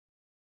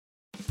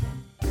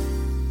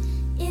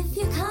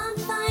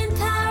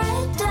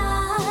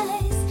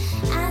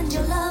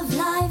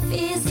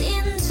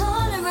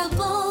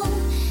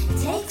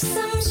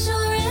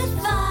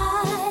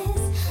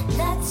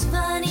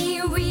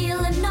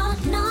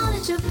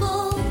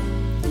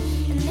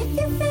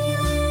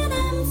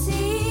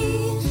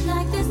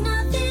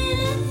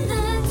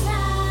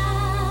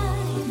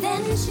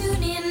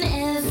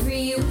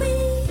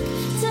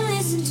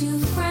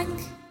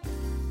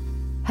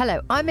Hello,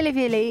 I'm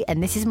Olivia Lee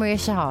and this is Maria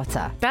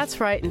Shahata.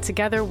 That's right, and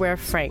together we're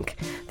Frank.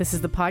 This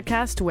is the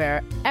podcast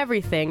where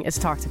everything is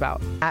talked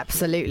about.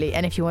 Absolutely,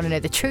 and if you want to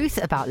know the truth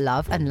about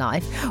love and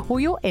life,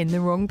 well, you're in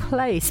the wrong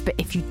place. But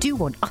if you do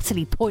want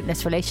utterly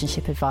pointless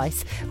relationship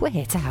advice, we're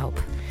here to help.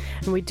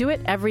 And we do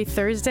it every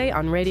Thursday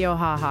on Radio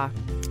Haha.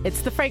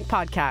 It's the Frank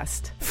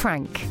Podcast.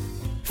 Frank.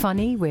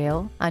 Funny,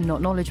 real, and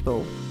not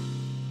knowledgeable.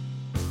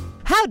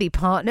 Howdy,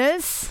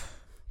 partners.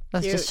 I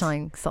was just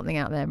trying something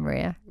out there,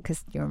 Maria,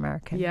 because you're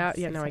American. Yeah,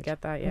 no, I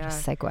get that, yeah.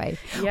 Segue.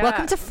 Yeah.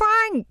 Welcome to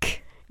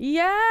Frank.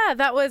 Yeah,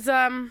 that was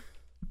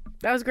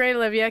great,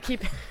 Olivia.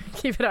 Keep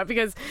it up,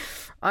 because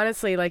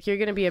honestly, like, you're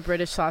going to be a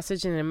British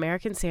sausage and an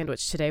American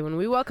sandwich today when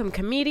we welcome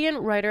comedian,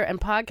 writer, and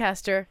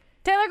podcaster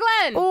Taylor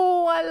Glenn.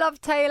 Oh, I love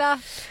Taylor.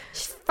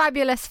 She's a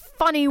fabulous,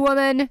 funny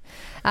woman.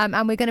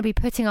 And we're going to be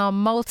putting our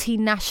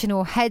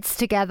multinational heads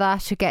together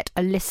to get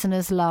a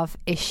listener's love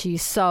issue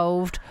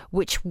solved,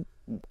 which,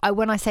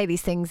 when I say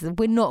these things,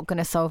 we're not going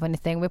to solve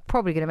anything. We're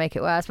probably going to make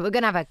it worse, but we're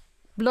going to have a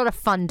lot of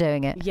fun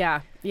doing it.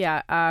 Yeah.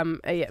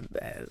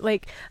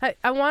 Like,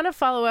 I want to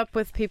follow up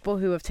with people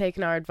who have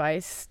taken our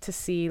advice to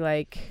see,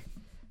 like,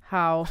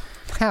 how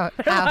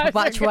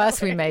much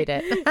worse we made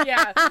it.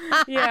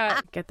 yeah.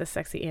 Get the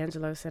sexy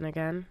Angelos in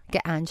again.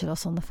 Get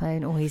Angelos on the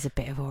phone. Oh, he's a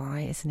bit of all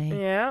right, isn't he?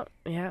 Yeah.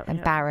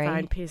 And Barry.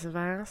 Fine piece of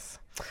ass.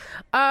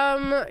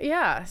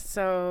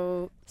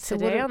 So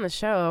today on the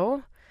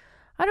show,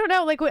 I don't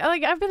know, like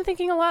I've been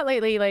thinking a lot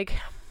lately, like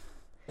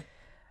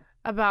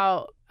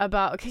about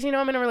because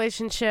I'm in a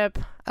relationship.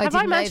 Have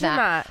I mentioned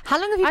that? How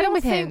long have you been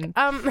with him?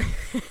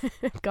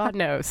 God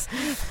knows.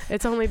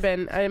 It's only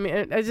been. I mean,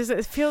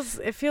 it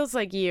feels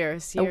like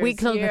years. A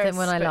week longer than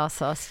when I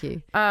last asked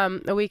you.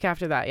 A week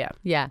after that, yeah.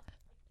 Yeah.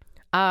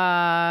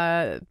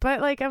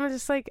 But like I'm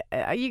just like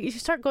you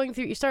start going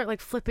through. You start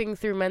like flipping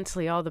through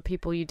mentally all the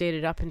people you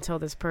dated up until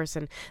this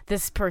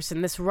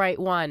right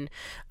one.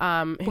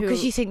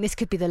 Because you think this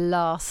could be the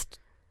last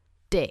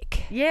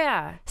dick.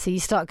 Yeah. So you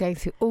start going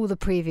through all the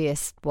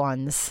previous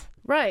ones.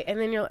 Right, and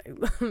then you're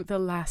like, the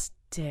last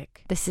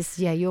dick. This is,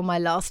 you're my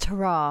last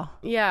hurrah.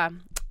 Yeah.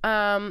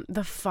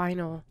 The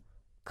final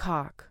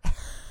cock.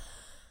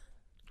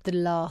 The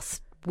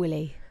last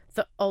willy.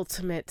 The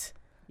ultimate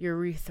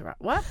urethra.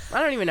 What?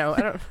 I don't even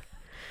know.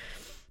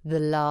 The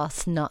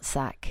last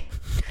nutsack.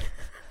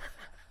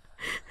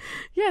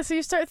 Yeah, so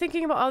you start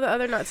thinking about all the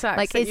other nutsacks.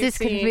 Like, is this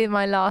going to be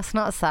my last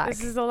nutsack?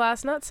 This is the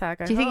last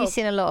nutsack, Do you think you've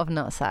seen a lot of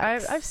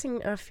nutsacks? I've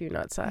seen a few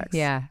nutsacks.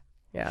 Yeah.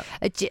 Yeah.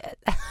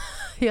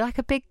 You like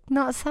a big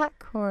nutsack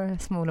or a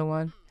smaller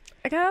one?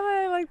 I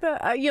kind of like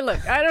the... you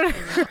look, I don't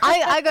know.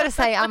 I got to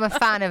say, I'm a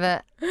fan of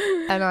a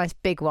nice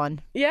big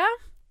one. Yeah?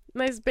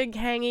 Nice big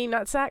hangy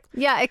nutsack?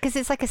 Yeah, because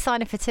it's like a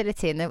sign of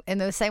fertility. In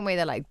the same way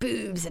they're like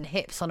boobs and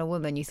hips on a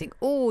woman, you think,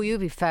 oh, you'll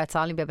be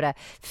fertile. You'll be able to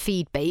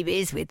feed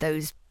babies with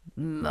those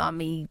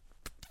mummy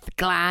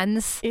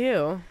glands.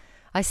 Ew.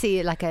 I see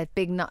it like a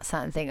big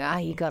nutsack and think,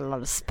 you got a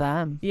lot of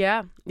sperm.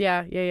 Yeah.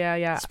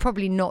 It's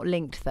probably not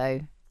linked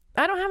though.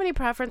 I don't have any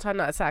preference on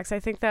nutsacks. I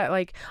think that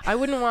like I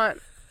wouldn't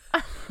want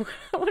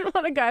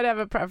a guy to have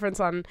a preference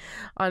on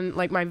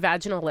like my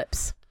vaginal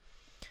lips.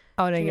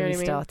 Oh, don't get me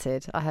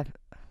started. I have.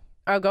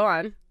 Oh, go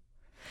on.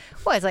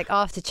 Well, it's like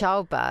after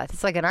childbirth.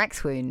 It's like an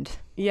axe wound.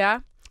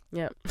 Yeah.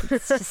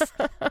 It's just,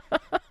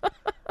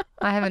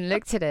 I haven't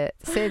looked at it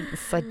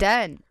since. I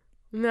don't.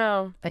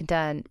 No. I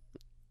don't.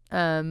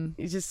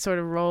 You just sort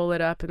of roll it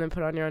up and then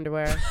put on your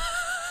underwear.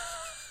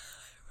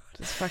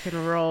 Just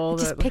fucking roll.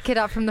 Just pick it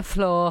up from the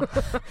floor.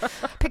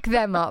 Pick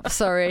them up.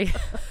 Sorry.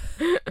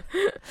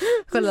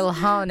 Got a little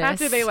harness.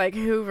 After they like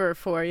hoover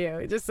for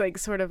you, just like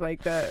sort of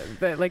like the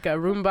like a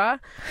Roomba,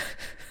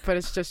 but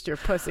it's just your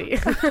pussy.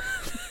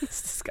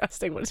 It's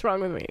disgusting. What's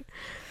wrong with me?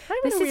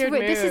 This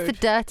is the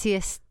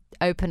dirtiest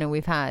opener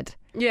we've had.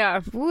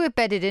 Yeah. We're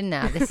bedded in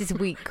now. This is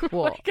week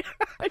what?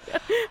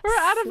 We're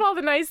out of all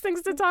the nice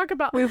things to talk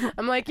about.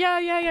 I'm like, yeah.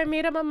 I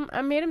made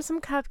him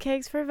some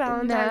cupcakes for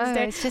Valentine's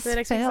Day. It's just the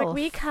next week's like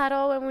we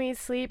cuddle and we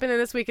sleep, and then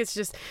this week it's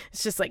just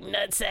like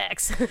nut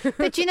sex.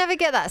 But you never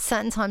get that at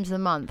certain times of the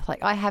month.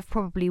 Like I have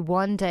probably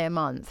one day a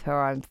month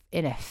where I'm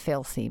in a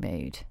filthy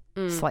mood.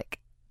 It's like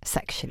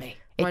sexually.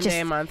 One day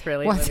a month,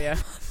 really, Olivia.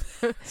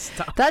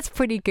 Stop. That's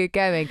pretty good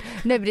going.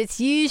 No, but it's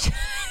usually.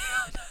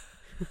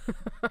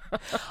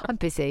 I'm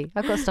busy.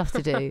 I've got stuff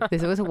to do.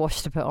 There's always a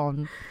wash to put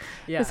on.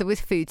 Yeah. There's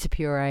always food to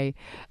puree.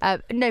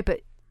 No,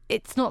 but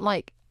it's not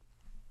like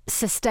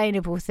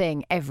sustainable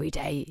thing every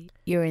day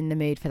you're in the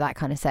mood for that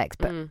kind of sex.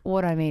 But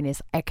what I mean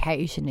is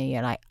occasionally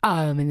you're like,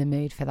 I'm in the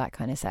mood for that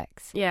kind of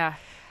sex. Yeah.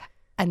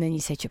 And then you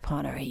say to your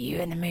partner, are you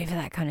in the mood for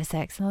that kind of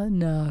sex? Oh,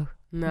 no.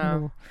 I'm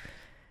going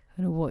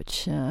to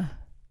watch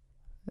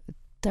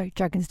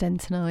Dragon's Den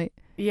tonight.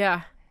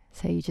 Yeah.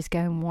 So you just go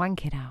and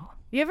wank it out.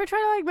 You ever try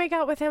to like make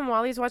out with him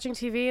while he's watching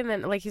TV and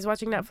then like he's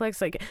watching Netflix,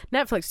 like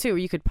Netflix too, where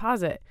you could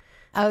pause it.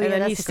 Oh, and yeah, then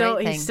that's he's still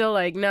great thing. he's still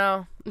like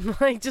no,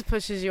 like just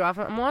pushes you off.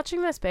 I'm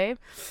watching this, babe.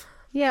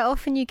 Yeah,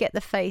 often you get the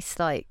face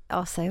like,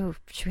 I'll say, oh,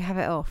 should we have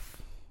it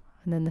off?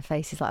 And then the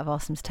face is like, I've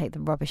asked them to take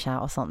the rubbish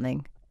out or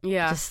something.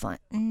 Yeah. Just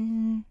like,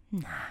 nah.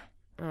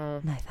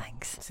 Oh. No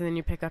thanks. So then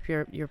you pick up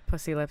your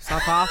pussy lips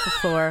off the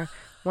floor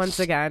once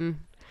again.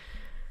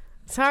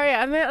 Sorry,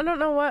 I mean, I don't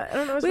know what's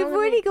We've wrong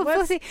with really me. got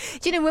What's- pussy.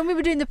 Do you know, when we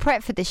were doing the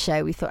prep for this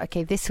show, we thought,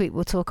 okay, this week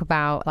we'll talk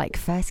about like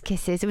first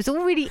kisses. It was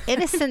all really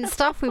innocent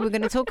stuff we were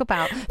going to talk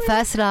about.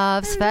 First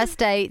loves, first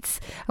dates.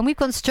 And we've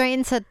gone straight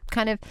into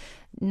kind of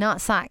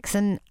nutsacks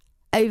and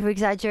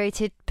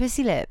over-exaggerated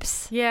pussy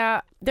lips.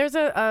 Yeah, there's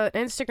an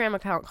Instagram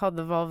account called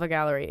the Vulva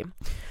Gallery.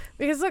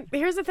 Because look,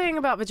 here's the thing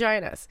about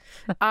vaginas.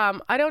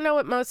 I don't know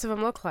what most of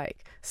them look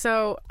like.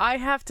 So I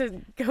have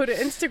to go to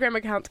Instagram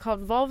accounts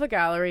called Vulva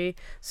Gallery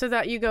so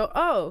that you go,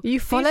 oh. You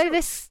follow these-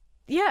 this?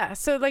 Yeah,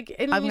 so like,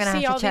 and I'm you gonna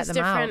see have all to check these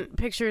them out. different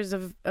pictures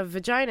of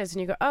vaginas,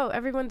 and you go, "Oh,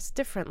 everyone's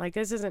different. Like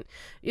it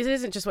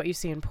isn't just what you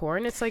see in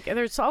porn. It's like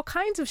there's all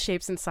kinds of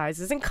shapes and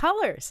sizes and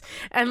colors,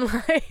 and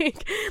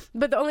like,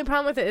 but the only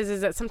problem with it is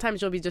that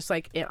sometimes you'll be just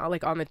like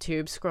like on the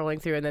tube scrolling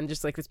through, and then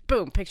just like this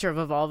boom picture of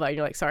a vulva, and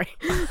you're like, sorry,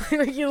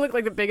 like, you look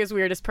like the biggest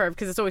weirdest perv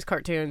because it's always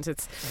cartoons.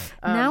 It's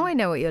Now I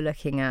know what you're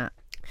looking at.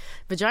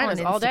 vaginas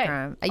On all day.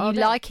 Instagram. Are All you day.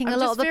 liking I'm a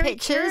lot just of the very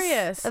pictures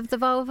curious. of the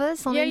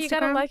vulvas on Yeah, Instagram? you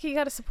gotta like it. You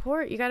gotta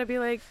support. You gotta be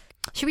like.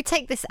 Should we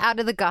take this out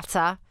of the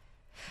gutter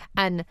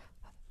and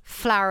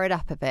flower it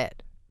up a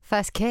bit?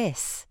 First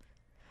kiss.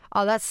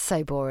 Oh, that's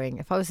so boring.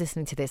 If I was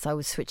listening to this, I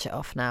would switch it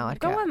off now.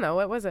 I'd Go on though.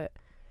 What was it?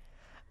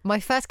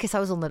 My first kiss, I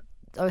was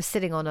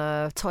sitting on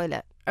a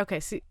toilet. Okay,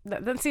 see, now I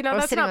was that's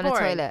sitting not on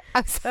boring. a toilet.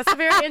 That's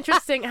very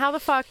interesting. How the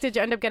fuck did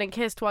you end up getting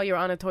kissed while you were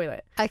on a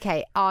toilet?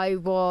 Okay, I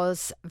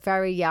was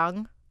very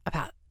young,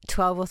 about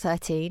 12 or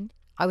 13.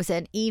 I was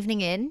at an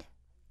evening inn.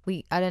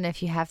 I don't know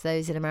if you have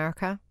those in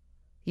America.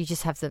 You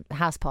just have the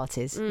house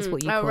parties. Is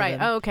what you call right.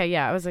 them. Oh, okay.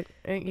 Yeah, I was like,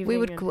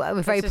 We're very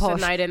That's just a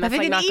posh. night in. I That's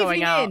think like an not going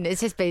evening out. in.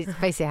 It's just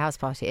basically a house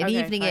party. An Okay,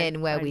 evening fine,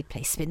 in where fine. we'd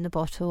play spin the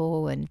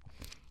bottle, and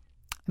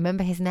I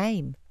remember his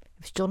name.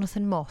 It was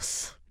Jonathan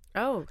Moss.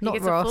 Oh, he Not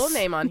gets Ross. a full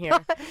name on here.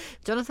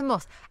 Jonathan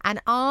Moss.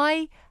 And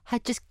I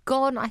had just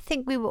gone, I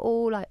think we were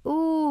all like,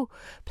 ooh,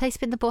 play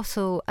spin the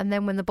bottle. And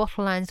then when the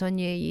bottle lands on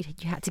you, you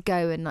had to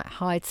go and like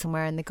hide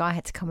somewhere, and the guy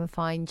had to come and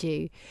find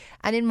you.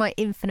 And in my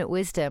infinite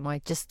wisdom,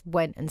 I just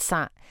went and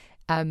sat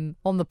on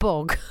the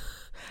bog,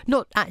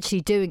 not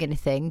actually doing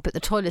anything, but the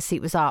toilet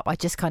seat was up. I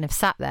just kind of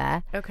sat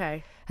there.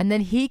 Okay. And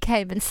then he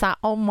came and sat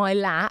on my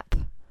lap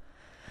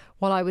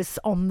while I was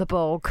on the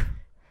bog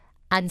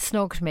and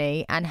snogged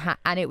me, and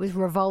it was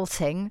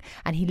revolting,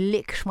 and he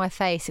licked my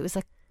face. It was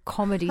a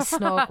comedy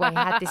snog where he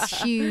had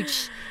this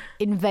huge,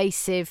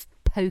 invasive,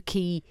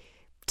 pokey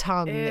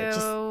tongue that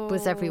just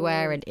was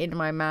everywhere and in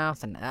my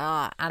mouth, and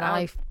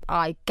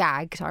I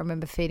gagged. I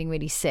remember feeling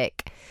really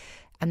sick,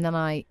 and then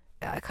I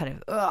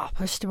kind of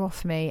pushed him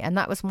off me, and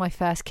that was my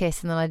first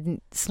kiss. And then I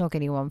didn't snog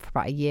anyone for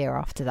about a year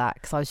after that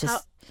because I was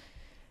just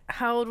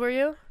How old were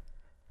you?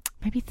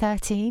 maybe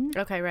 13.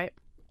 Okay, right.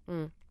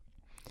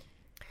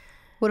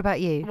 What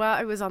about you? Well,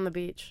 I was on the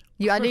beach.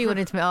 I knew you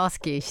wanted to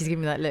ask you. She's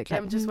giving me that look. Like,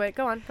 I'm just wait.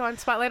 Go on.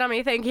 Spotlight on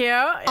me. Thank you.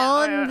 Yeah,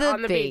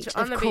 on the beach.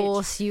 On Of the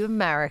course, you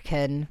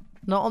American.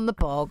 Not on the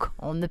bog,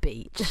 on the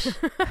beach.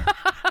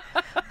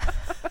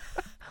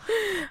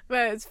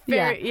 But it's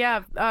very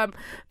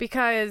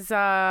because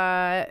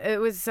it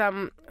was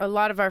a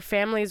lot of our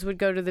families would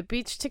go to the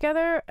beach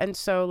together, and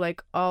so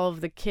like all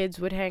of the kids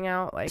would hang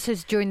out. Like So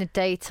it's during the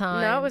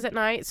daytime. no, it was at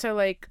night. So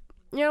like.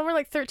 We're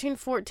like 13,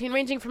 14,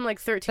 ranging from like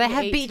 13 They to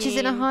have 18. beaches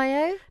in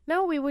Ohio?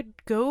 No, we would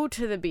go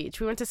to the beach.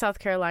 We went to South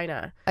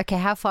Carolina. Okay,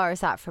 how far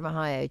is that from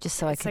Ohio? Just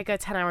so It's like a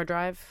 10-hour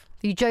drive.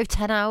 You drove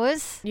 10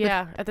 hours?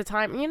 Yeah, at the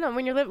time,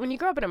 when you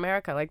grow up in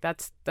America, like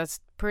that's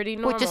pretty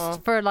normal. Or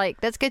just for like,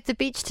 let's go to the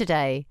beach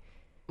today?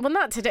 Well,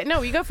 not today.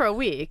 No, you go for a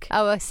week.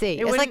 Oh, I see.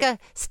 It's like a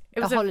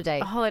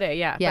holiday. A holiday,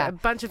 yeah. Yeah. But a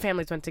bunch of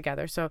families went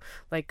together. So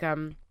like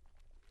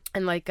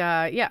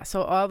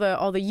so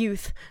all the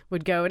youth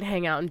would go and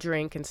hang out and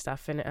drink and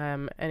stuff. And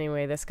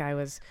anyway, I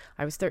was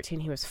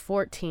 13, he was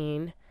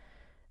 14,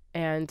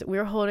 and we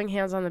were holding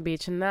hands on the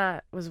beach, and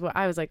that was what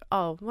I was like,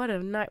 oh, what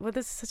a night. Well,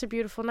 this is such a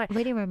beautiful night.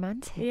 Really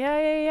romantic.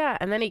 Yeah.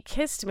 And then he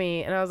kissed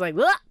me, and I was like,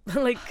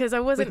 like, because I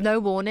wasn't. With no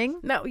warning?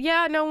 No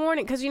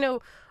warning. Because,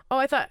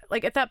 I thought,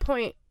 like, at that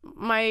point,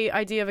 my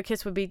idea of a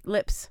kiss would be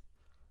lips.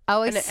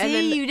 Oh, I And see.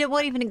 then- You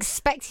didn't even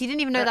expect. You didn't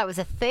even know that was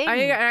a thing.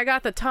 I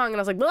got the tongue, and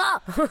I was like,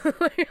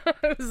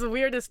 it was the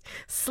weirdest,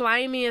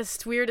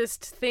 slimiest,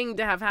 weirdest thing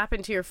to have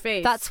happen to your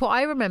face. That's what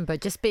I remember,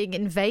 just being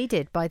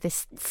invaded by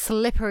this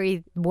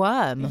slippery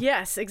worm.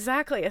 Yes,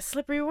 exactly. A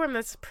slippery worm.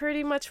 That's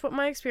pretty much what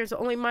my experience was.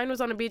 Only mine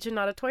was on a beach and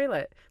not a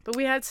toilet. But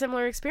we had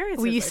similar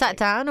experiences. Were you I sat think.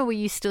 down or were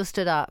you still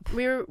stood up?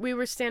 We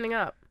were standing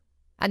up.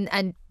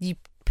 And you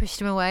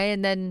pushed him away,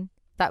 and then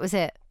that was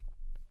it.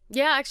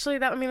 Yeah, actually,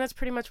 that's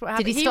pretty much what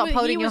happened. Did he stop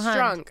holding he your was hand?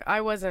 drunk.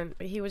 I wasn't,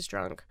 but he was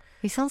drunk.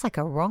 He sounds like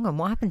a wrong 'un.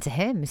 What happened to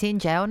him? Is he in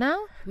jail now?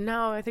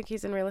 No, I think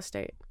he's in real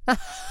estate.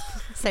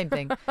 Same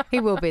thing. He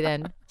will be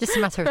then. Just a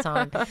matter of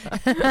time.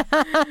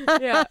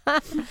 Yeah.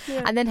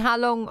 And then how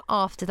long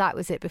after that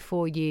was it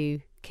before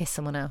you kissed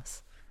someone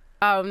else?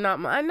 Oh, not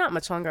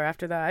much longer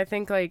after that. I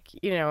think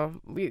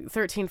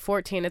 13,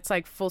 14, it's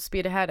like full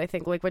speed ahead. I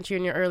think like once you're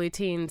in your early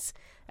teens,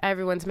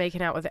 everyone's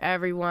making out with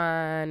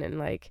everyone, and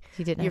like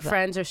your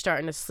friends are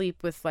starting to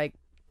sleep with like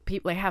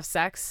people, like have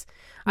sex.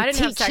 I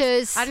didn't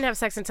have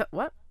sex until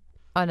what?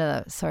 Oh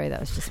no, sorry, that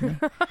was just me.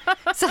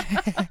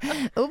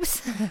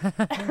 Oops.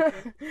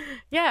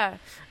 Yeah.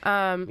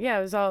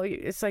 It was all.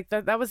 It's like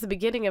that was the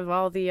beginning of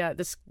all the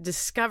this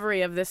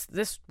discovery of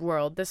this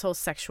world, this whole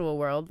sexual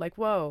world. Like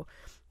whoa,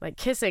 like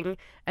kissing,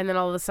 and then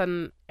all of a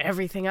sudden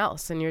everything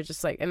else, and you're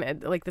just like,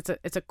 and like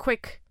it's a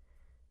quick,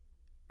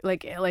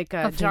 like a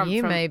jump. For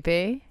you, from...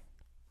 maybe.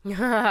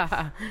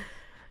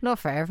 Not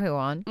for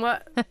everyone.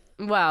 What?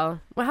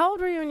 Well, how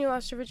old were you when you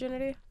lost your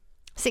virginity?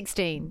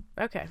 16.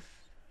 Okay.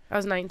 I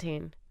was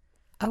 19.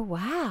 Oh,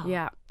 wow.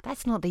 Yeah.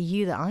 That's not the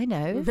you that I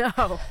know.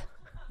 No.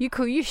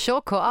 You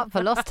sure caught up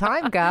for lost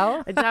time,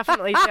 girl. I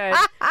definitely did.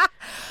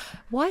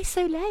 Why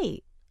so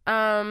late?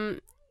 I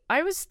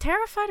was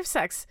terrified of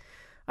sex.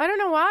 I don't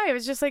know why. It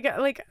was just like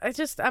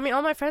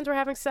all my friends were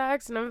having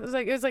sex, and it was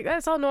like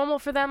that's all normal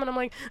for them, and I'm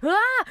like,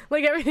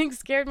 like everything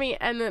scared me.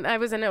 And then I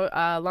was in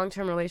a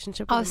long-term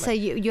relationship with so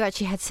you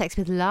actually had sex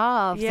with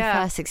love, the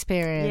first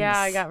experience. Yeah,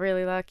 I got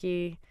really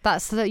lucky.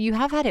 That's so that you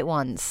have had it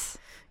once.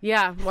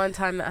 Yeah, one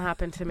time that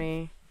happened to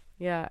me.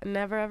 Yeah,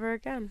 never ever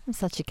again. I'm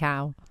such a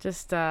cow.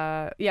 Just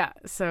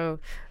so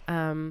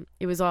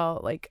it was all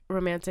like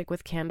romantic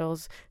with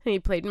candles, and he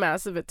played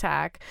Massive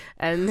Attack,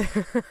 and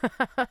it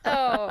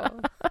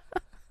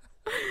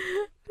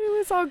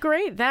was all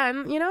great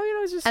then,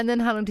 it was just. And then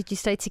how long did you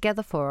stay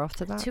together for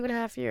after that?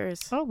 2.5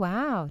 years. Oh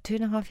wow,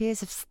 2.5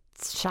 years of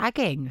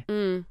shagging.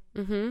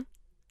 Mm-hmm.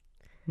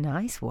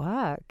 Nice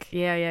work.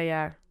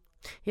 Yeah.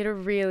 He had a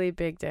really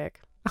big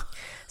dick.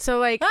 So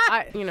like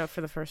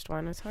for the first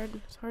one, it's a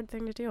hard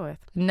thing to deal with.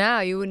 No,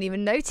 you wouldn't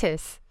even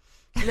notice.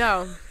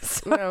 No.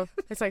 No.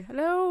 It's like,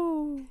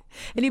 hello.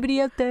 Anybody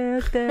out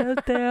there?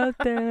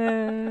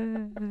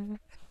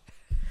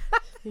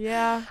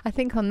 Yeah. I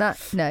think on that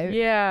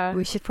note,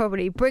 we should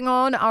probably bring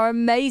on our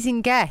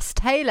amazing guest,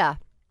 Taylor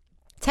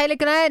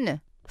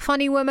Glenn.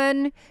 Funny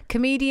woman,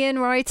 comedian,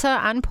 writer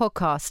and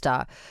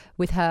podcaster,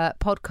 with her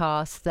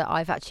podcast that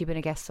I've actually been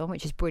a guest on,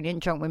 which is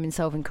brilliant, Drunk Women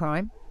Solving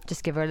Crime.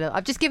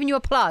 I've just given you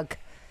a plug.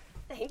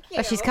 Thank you.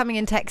 Oh, she's coming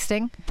in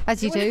texting,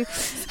 as you do.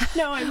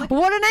 No, I'm like,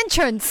 what an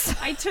entrance.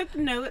 I took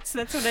notes.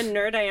 That's what a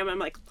nerd I am. I'm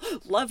like,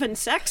 love and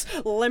sex?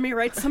 Let me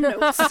write some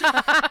notes.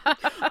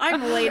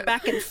 I'm laid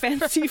back and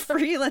fancy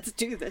free. Let's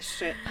do this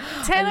shit.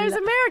 Taylor's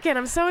American.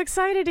 I'm so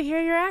excited to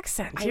hear your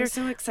accent. I'm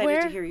so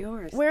excited to hear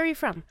yours. Where are you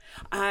from?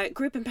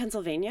 Grew up in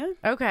Pennsylvania.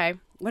 Okay.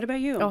 What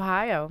about you?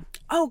 Ohio.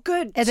 Oh,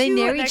 good. Are they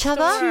near each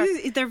other?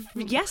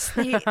 Yes.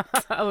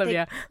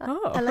 Olivia.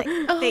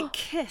 They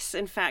kiss,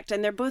 in fact,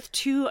 and they're both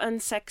two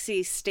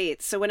unsexy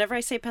states. So whenever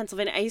I say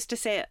Pennsylvania, I used to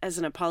say it as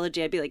an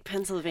apology. I'd be like,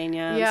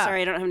 Pennsylvania. Yeah. I'm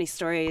sorry, I don't have any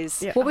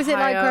stories. Yeah. What was it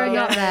like growing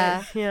up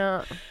there?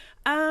 Yeah.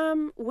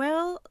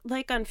 Well,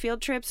 like on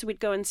field trips, we'd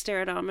go and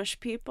stare at Amish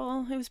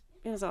people. It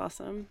was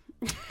awesome.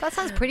 That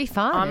sounds pretty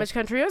fun. Amish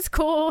country was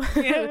cool.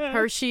 Yeah.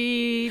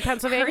 Hershey,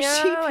 Pennsylvania.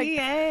 Hershey,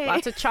 PA.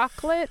 Lots of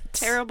chocolate.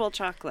 Terrible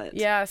chocolate.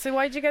 Yeah. So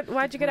why'd you get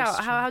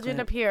out? How'd you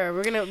end up here?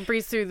 We're gonna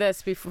breeze through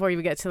this before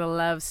you get to the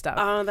love stuff.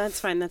 Oh, that's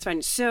fine.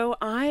 So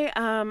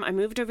I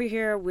moved over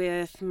here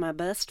with my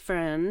best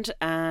friend,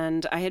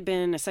 and I had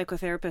been a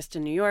psychotherapist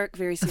in New York.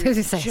 Very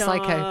serious job.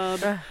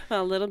 Psycho.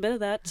 A little bit of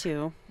that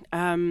too.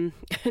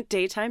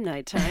 Daytime,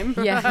 nighttime.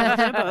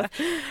 Yeah.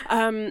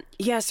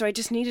 Both. So I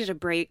just needed a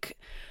break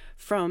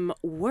from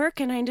work,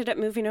 and I ended up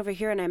moving over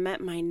here, and I met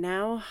my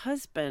now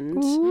husband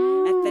at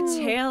the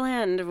tail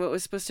end of what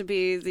was supposed to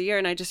be the year.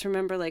 And I just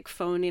remember like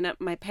phoning up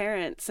my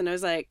parents, and I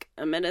was like,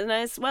 I met a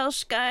nice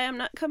Welsh guy, I'm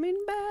not coming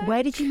back.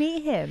 Where did you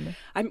meet him?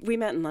 We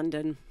met in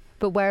London.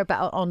 But where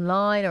about,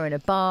 online or in a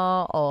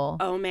bar or?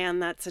 Oh man,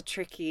 that's a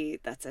tricky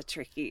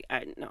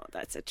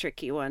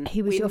one.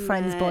 He was your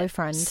friend's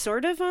boyfriend.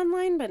 Sort of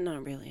online, but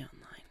not really online.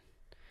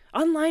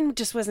 Online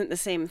just wasn't the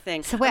same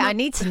thing. So wait, I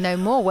need to know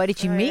more. Where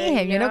did you meet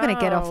him? You're not going to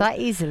get off that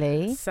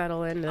easily.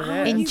 Settle into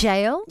this. In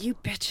jail? You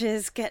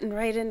bitches getting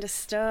right into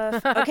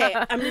stuff. Okay,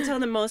 I'm going to tell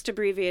the most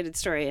abbreviated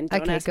story, and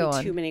don't ask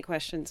me too many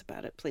questions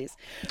about it, please.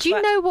 Do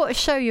you know what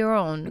show you're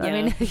on? Yeah, I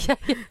mean,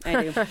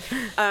 I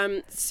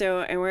do.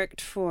 So I worked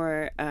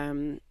for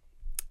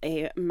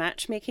a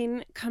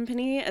matchmaking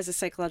company as a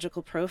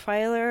psychological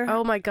profiler.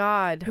 Oh my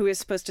God. Who is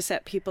supposed to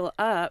set people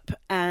up,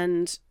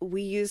 and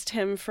we used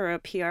him for a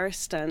PR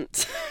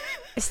stunt.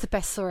 It's the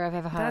best story I've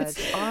ever heard.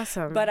 That's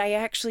awesome. But I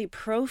actually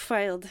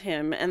profiled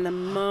him, and the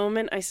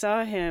moment I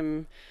saw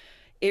him,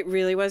 it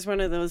really was one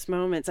of those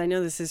moments. I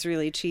know this is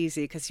really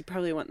cheesy because you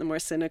probably want the more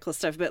cynical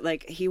stuff, but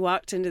like he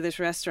walked into this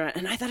restaurant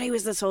and I thought he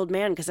was this old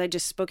man because I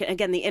just spoke it.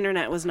 Again, the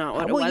internet was not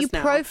what it was now. Well, you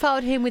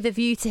profiled him with a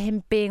view to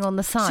him being on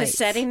the site. Just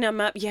setting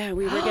him up. Yeah,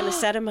 we were going to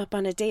set him up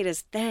on a date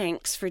as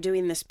thanks for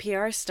doing this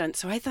PR stunt.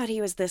 So I thought he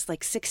was this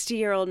like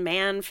 60-year-old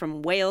man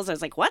from Wales. I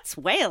was like, what's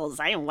Wales?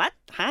 What?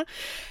 Huh?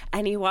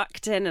 And he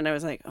walked in and I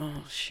was like,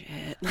 oh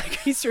shit. Like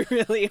he's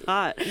really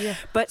hot. Yeah.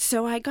 But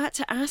so I got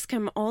to ask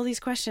him all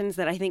these questions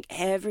that I think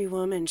every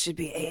woman woman should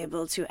be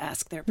able to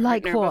ask their partner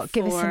Like what?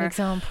 Give us an before-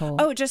 example.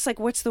 Oh, just like,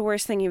 what's the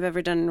worst thing you've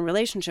ever done in a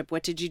relationship?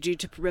 What did you do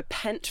to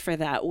repent for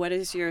that? What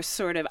is your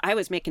sort of... I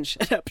was making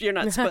shit up. You're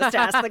not supposed to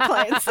ask the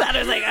clients that. I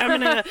was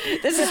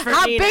like, this is for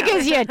How me big now.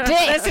 is your dick?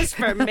 This is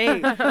for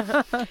me.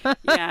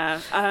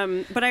 Yeah.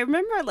 But I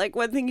remember like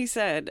one thing he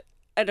said,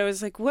 and I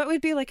was like, what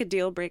would be like a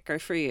deal breaker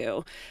for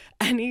you?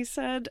 And he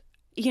said,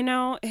 you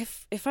know,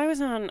 if I was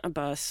on a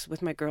bus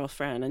with my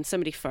girlfriend and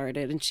somebody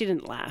farted and she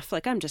didn't laugh,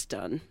 like, I'm just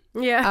done.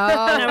 Yeah.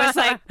 And I was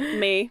like,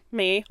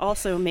 me,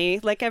 also me.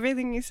 Like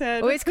everything you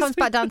said. Always comes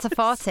back down to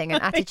farting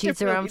and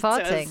attitudes It really around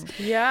farting. does.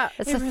 Yeah.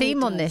 That's It a really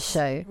theme on does. this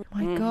show. Oh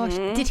my gosh.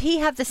 Did he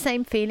have the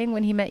same feeling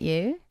when he met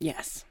you?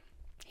 Yes,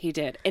 he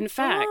did. In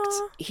fact,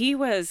 he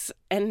was,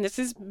 and this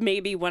is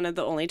maybe one of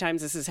the only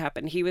times this has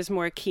happened, he was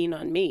more keen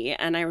on me.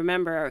 And I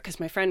remember, because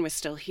my friend was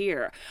still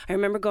here, I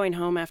remember going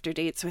home after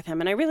dates with him,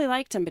 and I really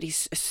liked him, but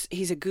he's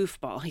a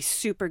goofball. He's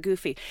super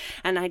goofy.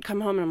 And I'd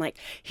come home and I'm like,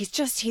 he's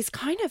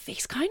kind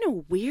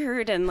of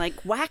weird and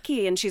like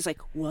wacky. And she's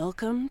like,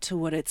 welcome to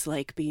what it's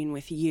like being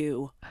with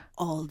you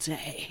all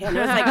day. And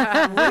I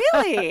was like,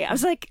 really? I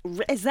was like,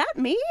 is that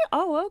me?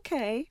 Oh,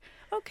 okay.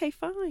 Okay,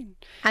 fine.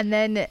 And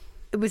then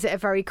was it a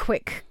very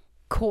quick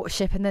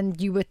courtship and then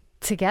you were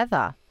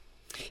together?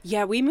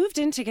 Yeah, we moved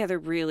in together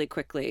really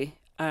quickly.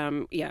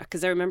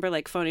 Because I remember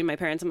like phoning my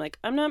parents. I'm like,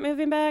 I'm not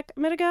moving back. I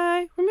met a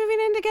guy. We're moving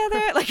in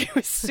together. Like it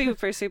was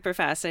super, super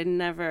fast. I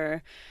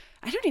don't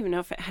even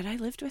know had I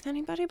lived with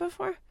anybody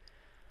before?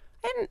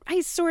 And I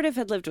sort of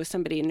had lived with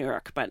somebody in New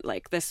York, but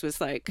like this was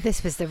the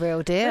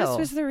real deal. This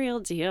was the real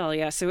deal.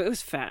 Yeah. So it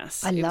was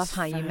fast. I love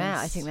how you met.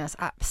 I think that's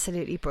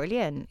absolutely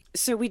brilliant.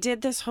 So we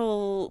did this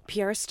whole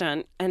PR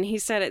stunt, and he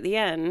said at the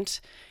end,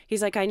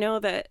 he's like, I know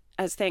that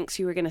as thanks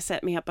you were going to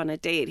set me up on a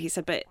date. He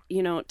said, but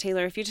you know,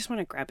 Taylor, if you just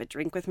want to grab a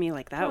drink with me,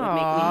 like that would make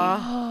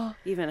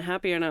me even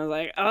happier. And I was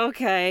like,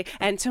 okay.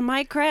 And to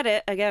my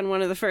credit, again,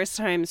 one of the first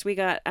times we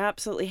got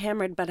absolutely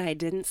hammered, but I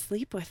didn't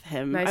sleep with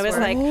him. Nice I was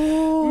work. like,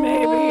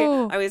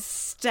 maybe. I was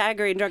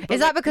staggering drunk. but Is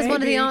that like, because one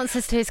of the maybe.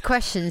 answers to his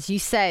questions, you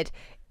said,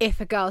 if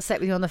a girl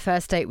slept with you on the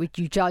first date, would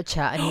you judge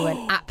her? And you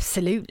went,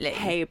 absolutely.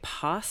 Hey,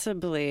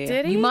 possibly.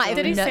 Did he? You might have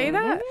Did he known- say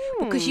that?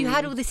 Because you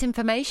had all this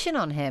information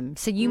on him.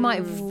 So you might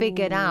have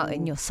figured out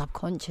in your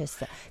subconscious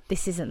that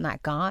this isn't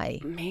that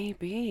guy.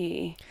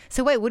 Maybe.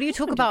 So wait, what do you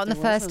talk about on the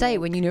there was first a date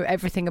link. when you know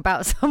everything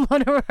about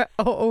someone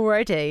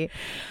already?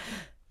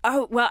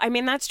 Oh, well, I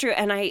mean, that's true.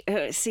 And I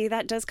see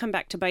that does come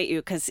back to bite you,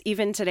 because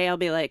even today I'll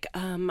be like,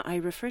 I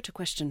refer to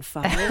question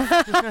 5.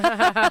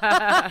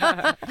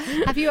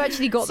 Have you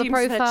actually got the Seems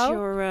that profile?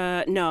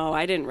 you're, no,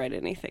 I didn't write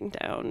anything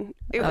down.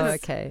 It Oh, was,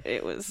 okay.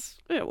 It was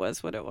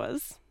what it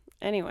was.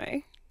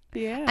 Anyway,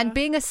 yeah. And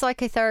being a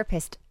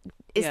psychotherapist,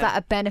 is Yeah. that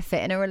a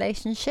benefit in a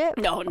relationship?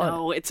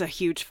 No, it's a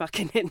huge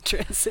fucking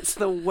hindrance. It's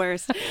the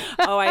worst.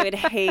 Oh, I would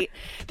hate.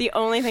 The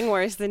only thing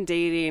worse than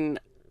dating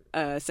a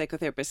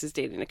psychotherapist is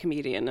dating a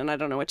comedian, and I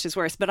don't know which is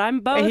worse, but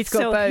I'm both. He's got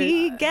so both.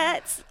 he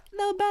gets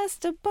the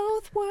best of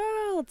both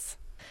worlds.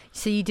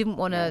 So you didn't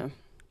want to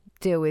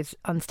deal with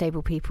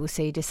unstable people,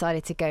 so you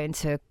decided to go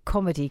into a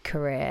comedy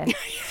career.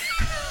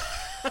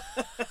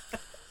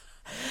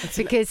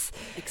 Because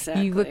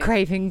Exactly. you were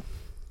craving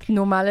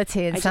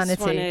normality and I sanity.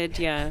 just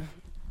wanted,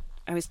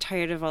 I was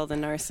tired of all the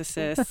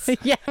narcissists.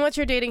 Yeah. What's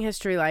your dating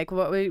history like?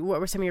 What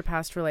were some of your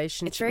past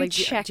relationships? It's very like,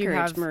 checkered, do you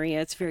have, Maria.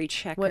 It's very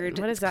checkered.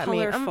 what does It's that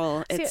mean?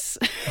 colorful. See, It's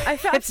I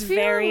it's feel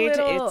varied.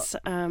 A little- It's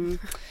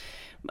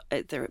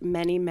there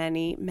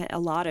are a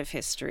lot of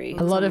history.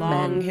 A lot of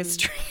long men.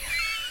 history.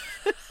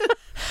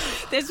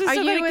 This was Are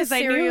so funny you a 'cause I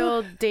knew-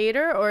 serial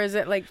dater, or is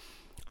it like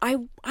I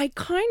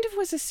kind of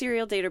was a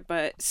serial dater,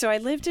 but so I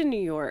lived in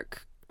New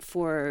York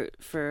for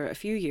a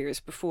few years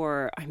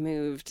before I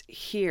moved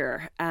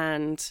here,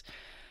 and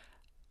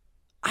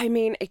I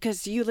mean,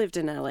 because you lived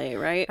in LA,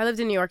 right? I lived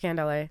in New York and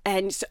LA?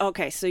 And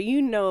so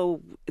you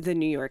know the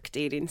New York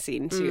dating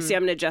scene too. See,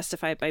 I'm going to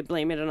justify it by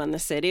blaming it on the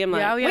city. I'm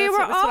like, Yeah, we were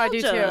that's all what I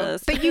do too.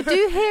 just... But you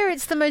do hear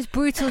it's the most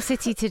brutal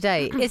city to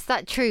date. Is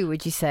that true,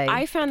 would you say?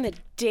 I found the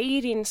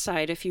dating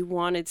side, if you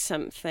wanted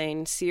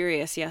something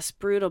serious, yes,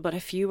 brutal, but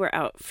if you were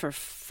out for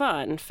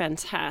fun,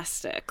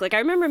 fantastic. Like I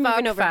remember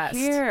moving over fest.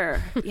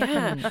 here.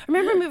 Yeah. I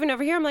remember moving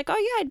over here. I'm like, oh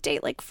yeah, I'd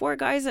date like 4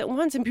 guys at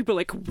once. And people are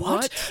like,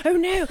 what? Oh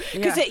no.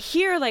 Because Yeah.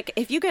 here, like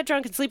if you get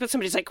drunk and sleep with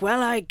somebody, it's like,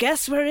 well, I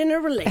guess we're in a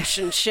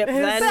relationship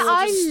then. But We'll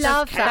I just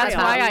love carry that That's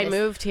about on. why I this.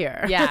 moved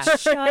here. Yeah.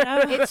 Shut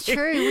up. It's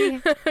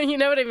true. You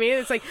know what I mean?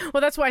 It's like,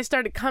 well, that's why I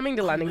started coming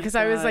to London, because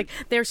I was God. like,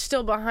 they're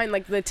still behind.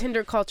 Like the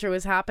Tinder culture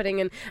was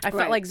happening, and I felt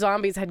Right. like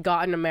zombies had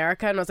gotten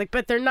America, and I was like,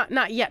 but they're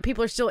not yet.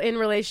 People are still in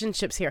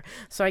relationships here.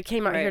 So I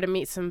came out here Right. to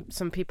meet some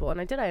people, and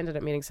I ended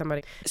up meeting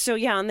somebody. So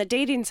yeah, on the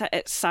dating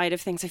side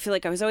of things, I feel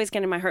like I was always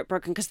getting my heart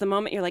broken because the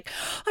moment you're like,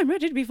 I'm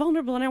ready to be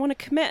vulnerable and I want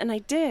to commit, and I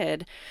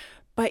did.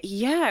 But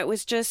yeah, it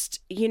was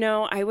just,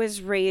 I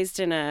was raised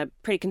in a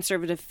pretty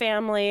conservative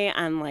family,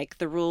 and like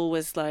the rule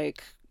was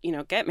like,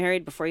 get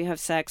married before you have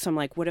sex. So I'm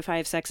like, what if I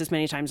have sex as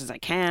many times as I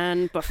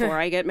can before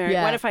I get married?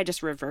 Yeah. What if I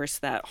just reverse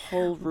that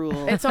whole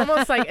rule? It's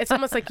almost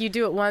like you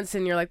do it once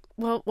and you're like,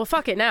 well,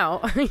 fuck it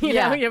now. you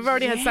know, you've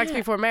already had sex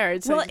before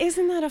marriage. So Well,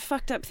 isn't that a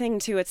fucked up thing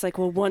too? It's like,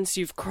 well, once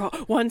you've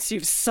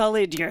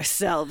sullied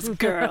yourselves,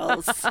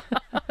 girls,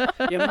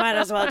 you might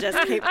as well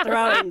just keep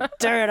throwing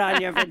dirt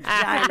on your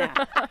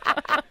vagina.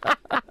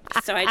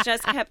 So I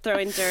just kept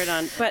throwing dirt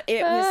on, but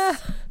it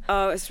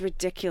was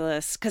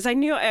ridiculous because I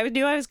knew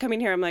I was coming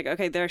here. I'm like,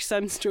 okay, there are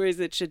some stories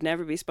that should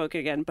never be spoken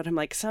again, but I'm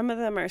like, some of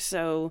them are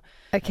so.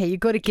 Okay, you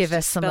got to give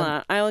us some.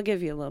 I'll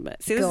give you a little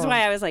bit. See, this is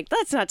why I was like,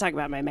 let's not talk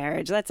about my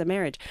marriage. That's a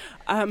marriage.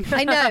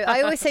 I know.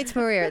 I always say to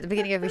Maria at the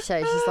beginning of every show,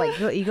 she's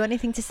like, you got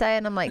anything to say?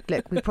 And I'm like,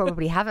 look, we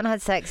probably haven't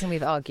had sex and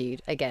we've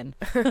argued again.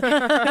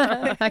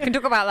 I can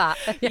talk about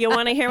that. You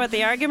want to hear what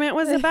the argument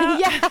was about?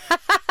 Yeah.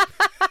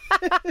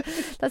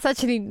 That's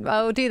actually,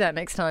 I'll do that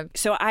next time.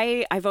 So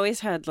I've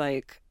always had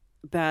like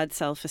bad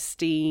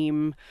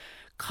self-esteem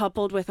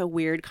coupled with a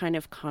weird kind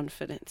of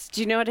confidence.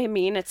 Do you know what I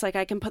mean? It's like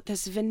I can put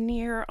this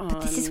veneer on.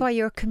 But this is why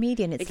you're a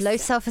comedian. It's low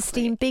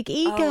self-esteem, big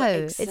ego. Oh,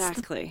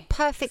 exactly. It's the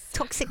perfect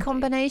toxic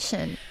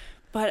combination.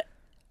 But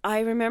I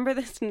remember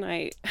this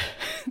night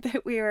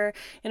that we were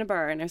in a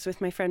bar and I was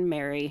with my friend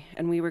Mary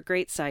and we were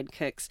great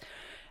sidekicks.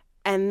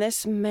 And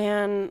this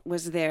man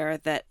was there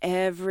that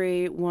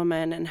every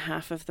woman and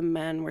half of the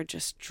men were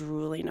just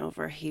drooling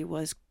over. He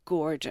was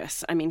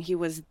gorgeous. I mean, he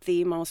was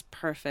the most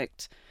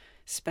perfect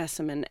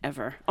specimen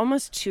ever.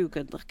 Almost too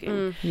good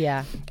looking.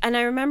 Yeah. And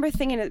I remember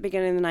thinking at the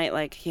beginning of the night,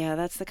 like, yeah,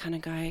 that's the kind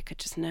of guy I could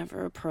just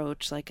never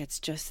approach. Like, it's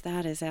just,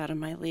 that is out of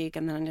my league.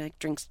 And then like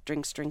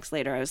drinks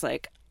later, I was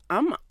like,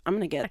 I'm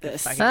gonna get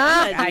this. I'm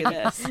gonna do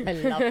this. I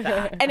love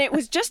that. And it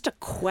was just a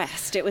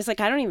quest. It was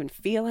like, I don't even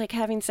feel like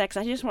having sex.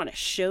 I just want to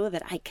show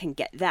that I can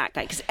get that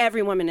guy. Because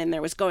every woman in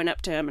there was going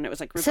up to him and it was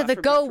like, So the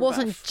goal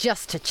wasn't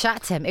just to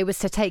chat to him, it was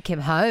to take him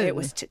home. It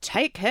was to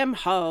take him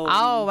home.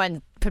 Oh,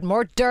 and put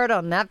more dirt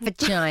on that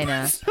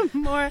vagina.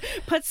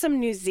 Put some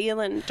New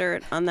Zealand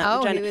dirt on that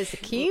vagina. Oh, he was a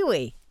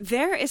Kiwi.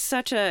 There is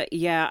such a,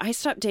 I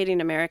stopped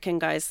dating American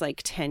guys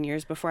like 10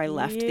 years before I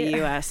left the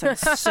U.S. I'm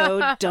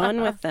so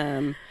done with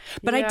them.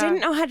 But I didn't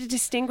know how to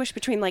distinguish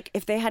between, like,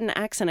 if they had an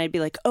accent, I'd be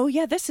like, oh,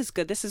 yeah, this is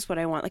good. This is what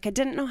I want. Like, I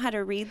didn't know how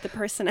to read the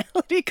personality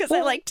because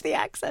I liked the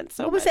accent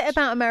so much. What was it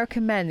about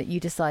American men that you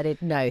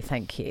decided, no,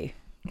 thank you?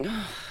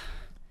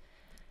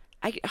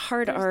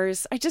 Hard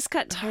R's. I just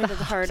got tired of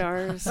the hard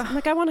R's. I'm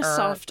like, I want a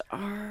soft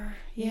R.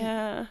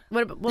 Yeah.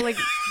 but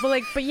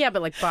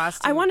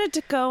Boston. I wanted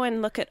to go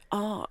and look at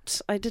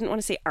art. I didn't want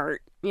to say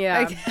art.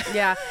 Yeah,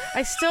 yeah.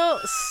 I still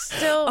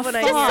when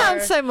I This hear,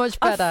 sounds so much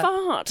better. A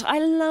fart. I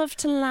love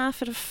to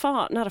laugh at a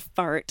fart, not a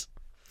fart.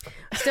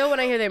 still when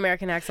I hear the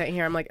American accent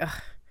here, I'm like, ugh.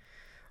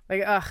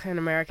 Like, an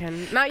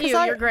American. Not you,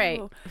 you're great.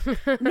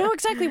 No,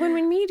 exactly. When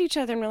we meet each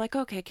other and we're like,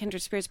 okay,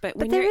 kindred spirits. But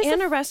when you're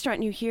in a restaurant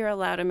and you hear a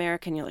loud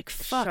American, you're like,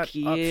 fuck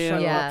you.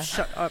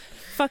 Shut up.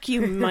 Fuck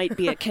you might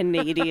be a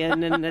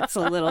Canadian and it's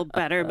a little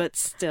better, but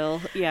still,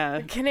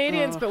 yeah.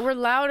 Canadians, but we're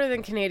louder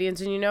than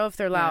Canadians. And you know if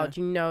they're loud,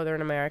 you know they're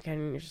an American.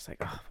 And you're just like,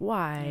 oh,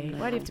 why?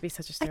 Why do you have to be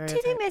such a I stereotype?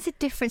 do think there's a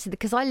difference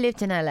because I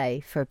lived in LA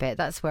for a bit.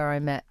 That's where I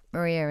met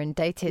Maria and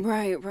dated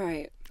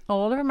Right.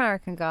 all of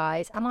American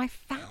guys, and I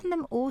found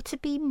them all to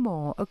be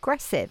more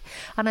aggressive.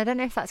 And I don't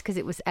know if that's because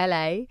it was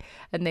LA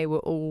and they were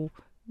all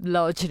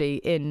largely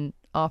in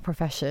our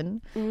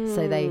profession,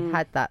 so they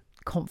had that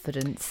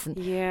confidence.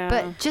 Yeah.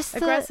 But just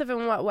Aggressive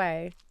in what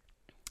way?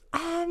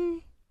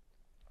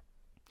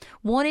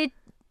 wanted,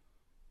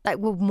 like,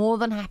 were more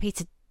than happy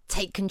to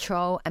take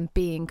control and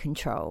be in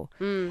control.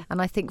 And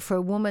I think for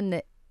a woman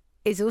that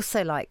is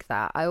also like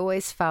that, I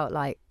always felt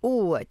like,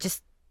 it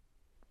just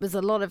was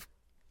a lot of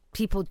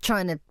people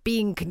trying to be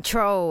in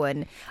control,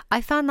 and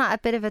I found that a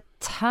bit of a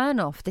turn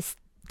off, this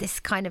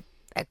kind of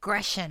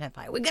aggression of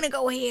like, we're gonna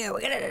go here,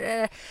 we're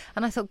gonna,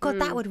 and I thought, God,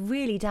 that would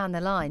really down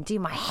the line do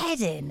my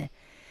head in.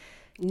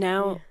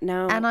 Now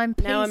And I'm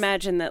now pleased-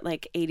 imagine that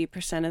like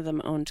 80% of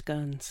them owned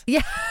guns.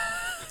 Yeah.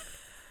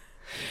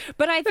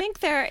 But I think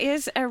there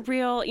is a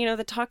real,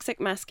 the toxic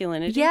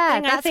masculinity Yeah,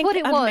 thing. I that's think what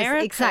it was,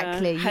 America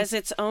exactly. has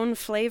its own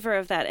flavor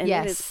of that, and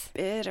it is Yes.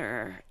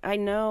 bitter. I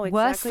know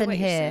exactly Worse than what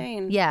here. you're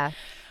saying. Yeah.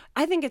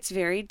 I think it's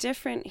very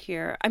different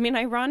here. I mean,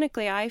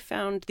 ironically, I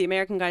found the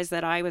American guys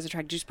that I was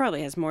attracted to, which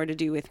probably has more to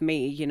do with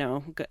me,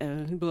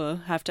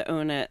 have to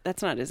own it.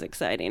 That's not as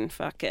exciting.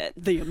 Fuck it.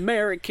 The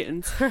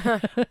Americans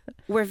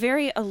were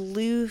very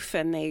aloof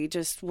and they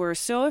just were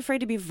so afraid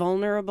to be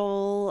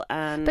vulnerable.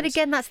 And But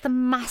again, that's the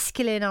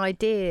masculine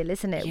ideal,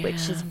 isn't it?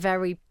 Which is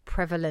very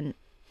prevalent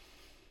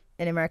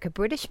in America.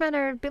 British men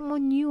are a bit more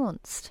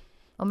nuanced.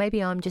 Or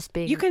maybe I'm just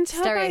being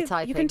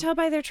stereotyping. You can tell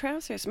by their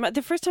trousers.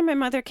 The first time my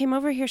mother came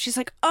over here, she's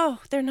like, "Oh,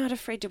 they're not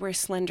afraid to wear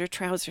slender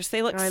trousers.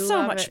 They look so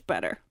love much it.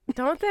 better."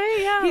 Don't they?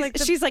 Yeah.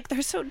 She's like,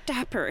 "They're so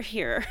dapper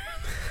here."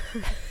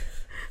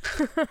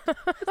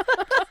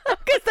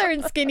 Because they're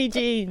in skinny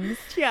jeans.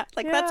 Yeah,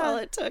 like that's all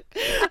it took.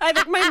 I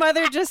think my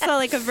mother just saw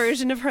like a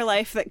version of her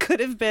life that could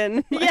have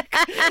been like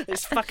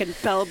this fucking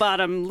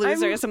bell-bottom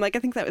losers. I'm like, I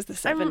think that was the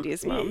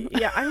 70s, Mom.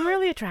 Yeah, I'm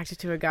really attracted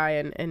to a guy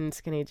in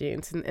skinny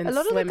jeans and A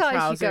lot of the slim guys you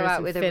trousers go out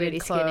and with are fitted really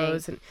skinny.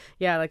 clothes. And,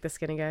 yeah, I like the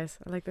skinny guys.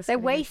 I like the They're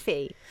skinny guys.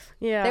 wafy.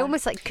 Yeah. They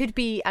almost like could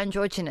be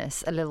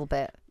androgynous a little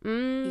bit.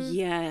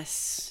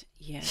 Yes.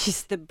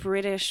 She's the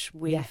British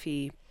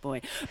wafy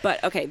boy.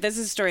 But okay, this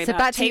is a story So about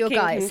back to your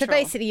taking guy. So control.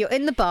 basically, you're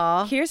in the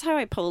bar. Here's how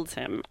I pulled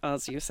him,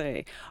 as you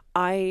say.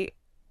 I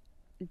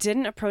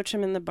didn't approach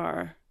him in the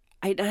bar.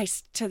 I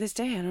to this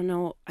day, I don't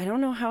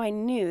know how I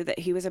knew that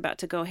he was about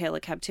to go hail a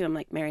cab too. I'm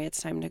like, Mary, it's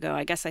time to go.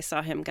 I guess I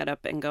saw him get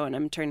up and go, and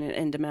I'm turning it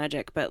into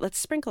magic. But let's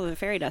sprinkle the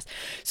fairy dust.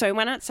 So I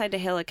went outside to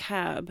hail a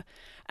cab,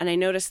 and I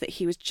noticed that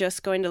he was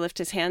just going to lift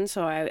his hand.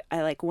 So I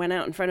like went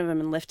out in front of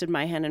him and lifted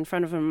my hand in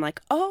front of him. I'm like,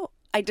 oh,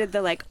 I did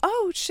the like,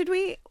 oh, should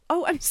we?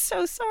 Oh, I'm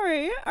so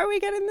sorry. Are we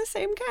getting the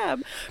same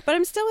cab? But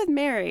I'm still with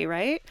Mary,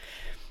 right?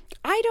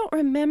 I don't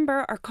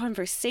remember our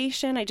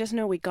conversation. I just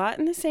know we got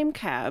in the same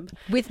cab.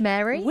 With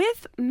Mary?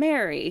 With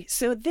Mary.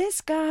 So this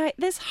guy,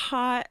 this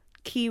hot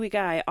Kiwi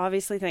guy,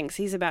 obviously thinks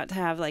he's about to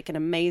have like an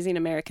amazing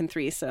American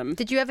threesome.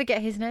 Did you ever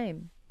get his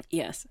name?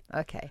 Yes.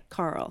 Okay.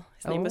 Carl.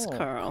 His name was Oh. Of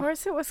Carl.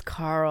 course it was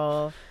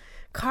Carl.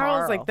 Carl's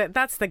Carl. like that.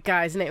 That's the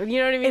guy's name. You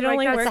know what I mean? It Like,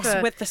 only that's works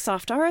the- with the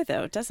soft R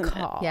though, doesn't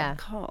Carl. it? Yeah.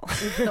 Carl.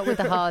 Not with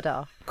the hard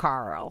R.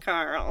 Carl.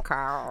 Carl.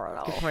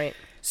 Carl. Good point.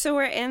 So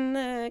we're in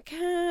the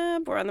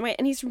cab, we're on the way,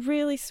 and he's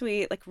really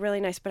sweet, like really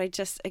nice, but I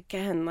just,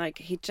 again, like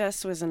he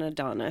just was an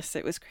Adonis.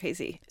 It was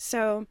crazy.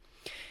 So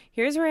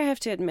here's where I have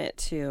to admit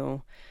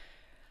to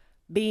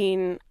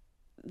being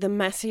the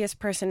messiest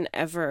person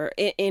ever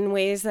in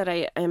ways that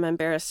I am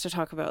embarrassed to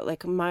talk about.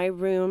 Like my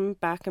room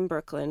back in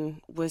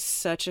Brooklyn was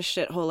such a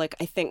shithole. Like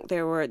I think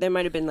there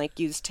might have been like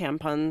used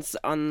tampons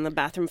on the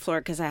bathroom floor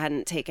because I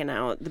hadn't taken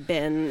out the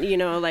bin. You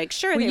know, like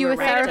sure. Were they you were a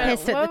right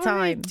therapist at What the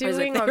were you time? doing I was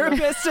a on the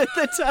therapist at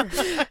the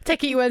time.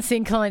 Take it you weren't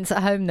seeing clients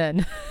at home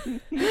then.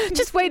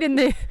 Just wait in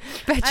the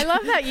bedroom. I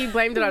love that you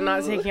blamed it on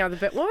not taking out the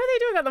bit. What were they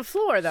doing on the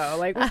floor though?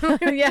 Like,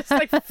 just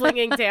like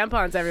flinging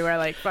tampons everywhere.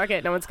 Like, fuck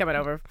it, no one's coming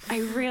over. I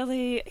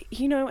really,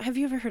 have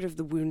you ever heard of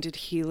the wounded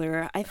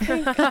healer? I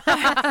think some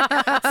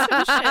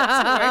shit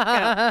to work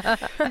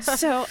out.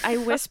 So I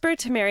whispered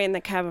to Mary in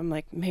the cab, I'm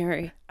like,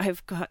 Mary,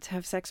 I've got to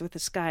have sex with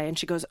this guy. And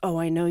she goes, oh,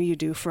 I know you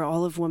do, for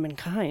all of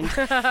womankind.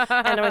 And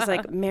I was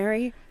like,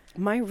 Mary,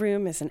 my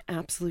room is an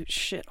absolute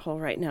shithole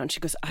right now. And she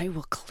goes, I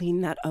will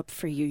clean that up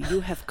for you.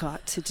 You have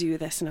got to do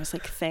this. And I was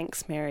like,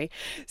 thanks, Mary.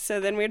 So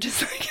then we're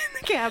just like in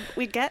the cab.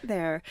 We get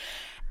there.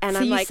 And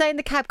So I'm you like, say in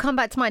the cab, come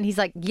back to mine. He's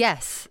like,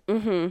 yes.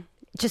 mm-hmm.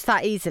 Just that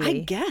I easily.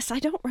 guess. I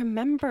don't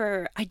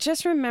remember. I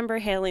just remember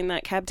hailing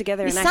that cab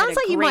together. It And I sounds had a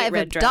like you great might have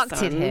red dress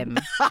abducted on. him.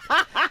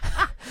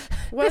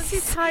 Was he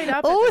tied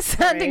up? at All this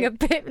sounding a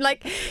point? bit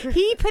like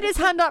he put his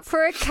hand up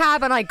for a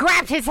cab and I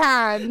grabbed his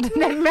hand.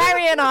 And then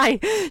Mary and I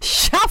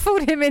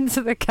shuffled him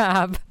into the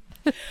cab.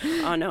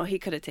 Oh no, he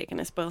could have taken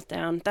us both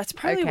down. That's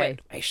probably Okay. what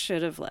I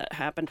should have let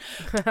happen.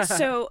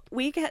 So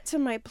we get to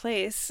my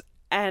place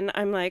and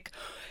I'm like,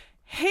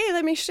 hey,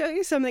 let me show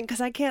you something, because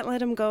I can't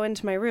let him go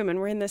into my room and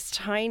we're in this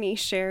tiny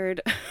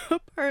shared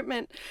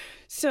apartment.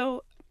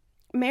 So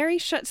Mary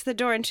shuts the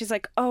door and she's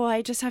like, oh,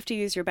 I just have to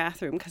use your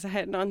bathroom because I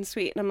had an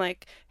ensuite. And I'm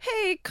like,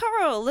 hey,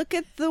 Carl, look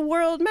at the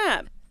world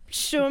map.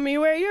 Show me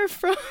where you're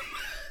from.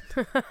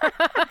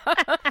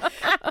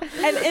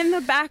 And in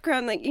the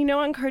background, like,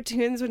 on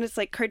cartoons when it's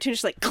like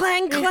cartoons, like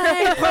clang,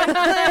 clang, clang,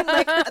 clang,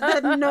 like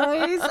the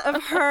noise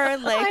of her,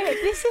 like.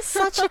 This is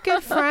such a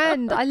good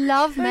friend. I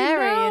love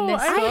Mary in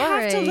this I story.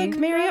 I have to look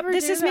Mary up. Never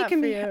This do is that making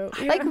for me. you.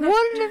 Like,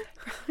 what?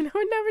 I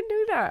would never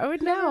do that. I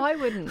would never. No, I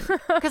wouldn't.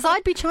 Because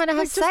I'd be trying to have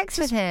Like, sex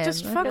with him.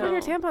 Just fuck know.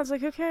 with your tampons.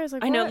 Like, who cares?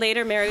 Like, I know what?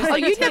 later Mary was Oh,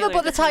 like, you'd never "Taylor,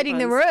 bother the tidying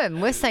the tampons."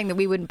 room. We're saying that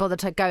we wouldn't bother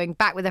to going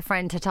back with a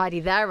friend to tidy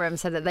their room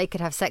so that they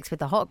could have sex with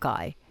the hot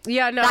guy.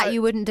 Yeah, no. That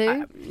you wouldn't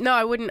do? No,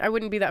 I wouldn't. I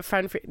wouldn't be that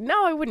friend for.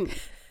 No, I wouldn't.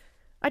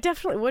 I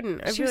definitely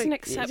wouldn't. I'd She be was an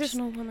like,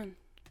 exceptional woman.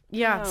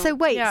 Yeah. So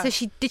wait, Yeah.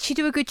 so did she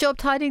do a good job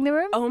tidying the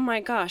room? Oh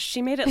my gosh,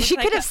 she made it look She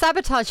like could have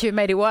sabotaged you and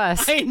made it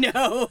worse. I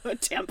know.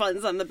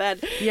 Tampons on the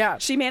bed. Yeah.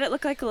 She made it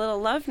look like a little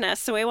love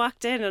nest. So we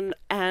walked in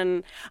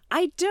and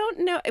I don't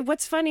know.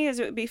 What's funny is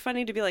it would be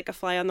funny to be like a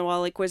fly on the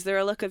wall. Like, was there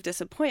a look of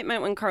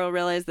disappointment when Carl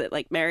realized that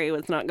like Mary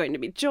was not going to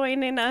be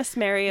joining us?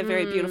 Mary, a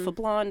very beautiful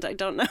blonde. I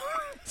don't know.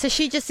 So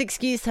she just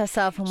excused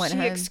herself and went She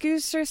home.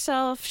 excused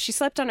herself. She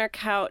slept on her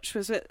couch,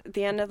 was at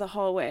the end of the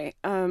hallway.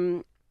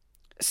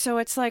 So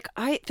it's like,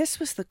 this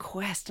was the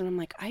quest. And I'm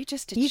like, I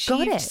just You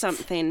got achieved it.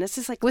 something. This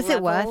is like Was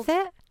it level worth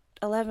it?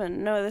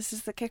 11. No, this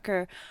is the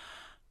kicker.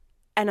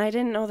 And I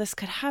didn't know this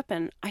could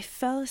happen. I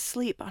fell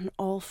asleep on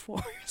all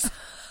fours.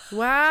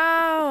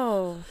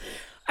 Wow.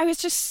 I was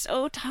just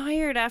so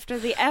tired after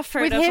the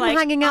effort With of him like,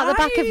 hanging out the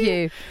back of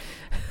you.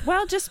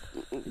 Well, just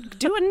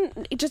doing,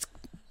 just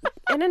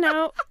in and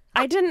out.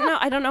 I didn't know.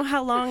 I don't know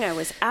how long I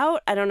was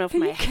out. I don't know if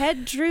my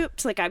head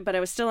drooped, but I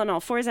was still on all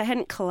fours. I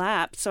hadn't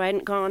collapsed, so I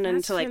hadn't gone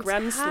into like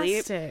REM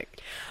sleep.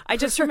 I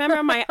just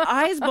remember my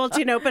eyes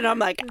bulging open. I'm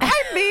like,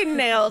 I'm being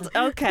nailed.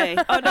 Okay.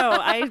 Oh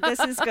no, this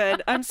is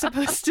good. I'm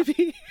supposed to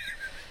be.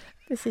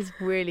 This is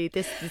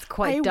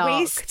quite dark.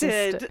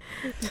 Wasted.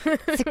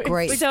 It's a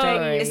great So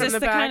story. is this the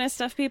kind of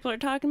stuff people are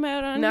talking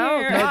about on No,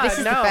 here? No, this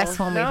is the best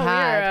one we've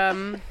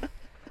had.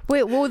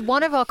 Wait, well,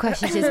 one of our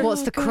questions is,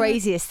 what's the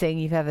craziest thing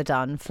you've ever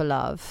done for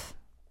love?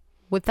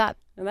 Would that?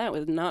 That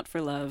was not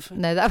for love.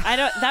 No, that.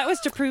 That was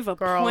to prove a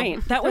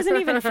point. That wasn't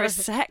even for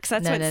sex.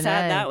 That's what's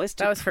sad. No. That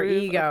was for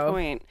prove ego. a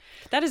point.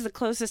 That is the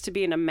closest to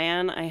being a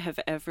man I have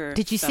ever.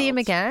 Did you see him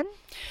felt. again?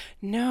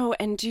 No,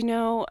 and you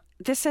know,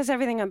 this says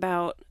everything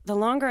about the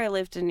longer I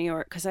lived in New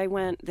York, because I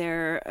went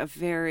there a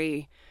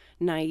very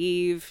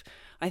naive,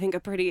 I think a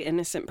pretty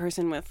innocent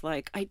person with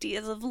like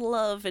ideas of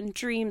love and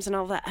dreams and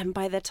all that. And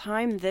by the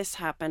time this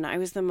happened, I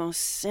was the most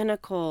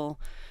cynical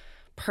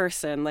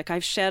person. Like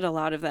I've shed a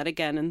lot of that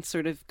again and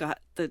sort of got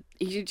do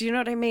you know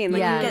what I mean? Like,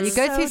 Yeah, get you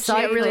go so through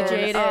cycles. Really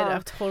jaded. Oh.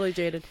 I'm totally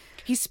jaded.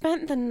 He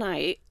spent the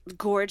night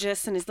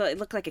gorgeous and it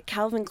looked like a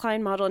Calvin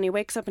Klein model, and he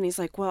wakes up and he's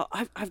like, well,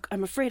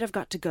 I'm afraid I've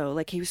got to go.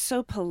 Like he was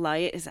so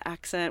polite, his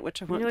accent,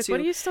 which I want You're like, to. what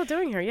are you still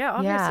doing here? Yeah,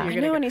 obviously Yeah. you're I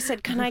gonna know, go. and he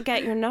said, can I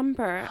get your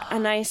number?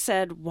 And I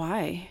said,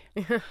 why?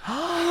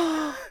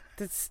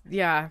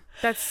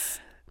 That's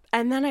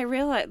And then I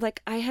realized,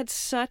 like, I had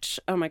such,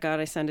 oh my God,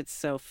 I sounded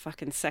so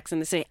fucking Sex in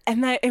the City.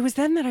 And it was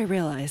then that I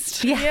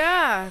realized.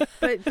 yeah.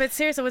 But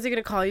seriously, was he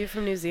gonna call you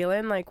from New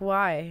Zealand? Like,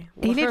 why?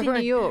 He lived in New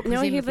York.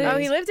 No, he presumably. Oh,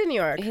 he lived in New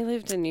York. He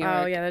lived in New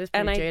York. Oh yeah, that is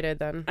pretty And jaded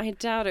then. I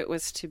doubt it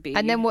was to be.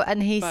 And then what?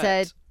 And he but-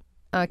 said,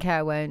 "Okay,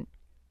 I won't."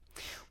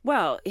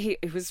 Well,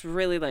 it was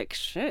really like,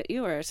 shit,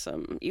 you are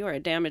a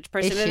damaged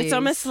person. And it's Issues.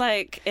 almost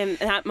like in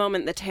that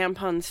moment the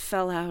tampons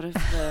fell out of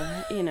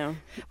the, you know.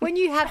 When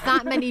you have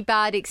that many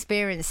bad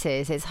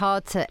experiences, it's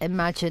hard to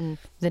imagine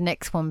the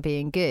next one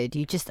being good.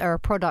 You just are a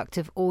product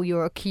of all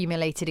your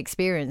accumulated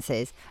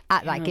experiences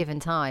at that given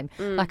time.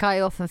 Like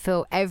I often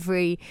feel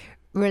every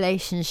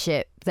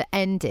relationship that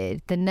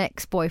ended, the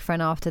next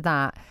boyfriend after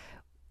that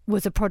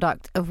was a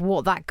product of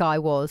what that guy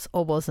was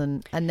or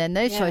wasn't, and then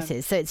those Yeah.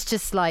 choices. So it's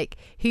just like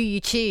who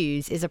you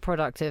choose is a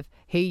product of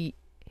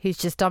who's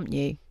just dumped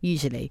you,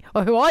 usually,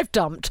 or who I've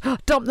dumped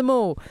them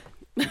all.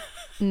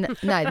 No,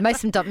 most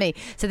of them dump me.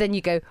 So then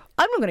you go,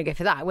 I'm not going to go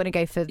for that. I want to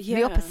go for the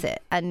Yeah.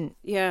 opposite. And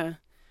Yeah.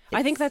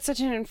 I think that's such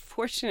an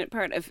unfortunate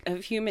part of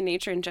human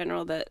nature in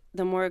general, that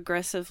the more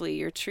aggressively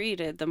you're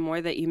treated, the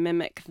more that you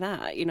mimic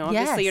that. You know,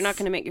 obviously you're not Yes.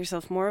 going to make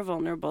yourself more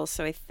vulnerable.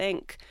 So I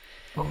think,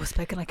 oh,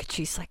 spoken like a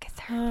true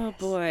psychotherapist. oh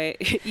boy.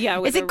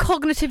 Yeah. Is it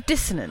cognitive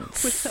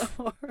dissonance?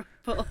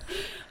 horrible?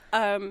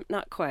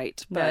 Not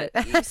quite, No.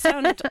 but you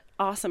sound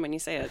awesome when you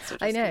say it. So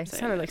just I know. keep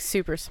saying Sounded it. like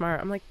super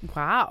smart. I'm like,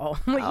 wow.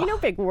 I'm like, you know,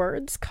 big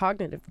words,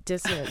 cognitive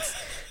dissonance.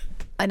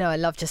 I know, I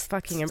love just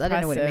Fucking I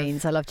don't know what it impressive.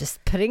 means. I love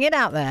just putting it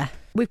out there.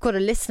 We've got a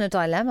listener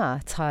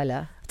dilemma,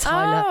 Tyler.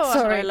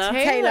 Sorry,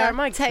 Taylor.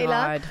 My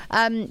Taylor.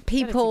 God.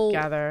 People Get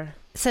it together.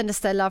 send us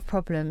their love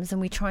problems and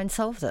we try and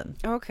solve them.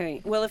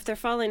 Okay. Well, if they're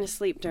falling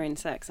asleep during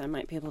sex, I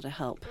might be able to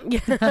help.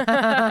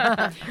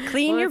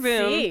 Clean Well, your let's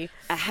room see.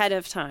 ahead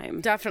of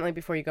time. Definitely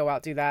before you go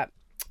out, do that.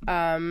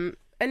 And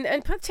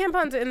put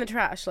tampons in the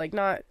trash, like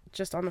not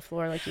just on the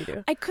floor like you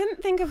do. I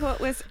couldn't think of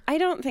I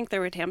don't think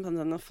there were tampons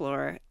on the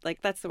floor.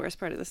 Like, that's the worst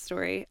part of the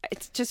story.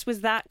 It's just,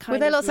 was that kind Were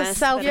there of lots of mess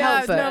self-help that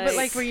Yeah, I books? no, but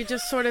like where you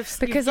just sort of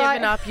Because you've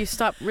given I- up, you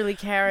stop really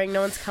caring,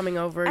 no one's coming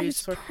over. I You was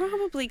sort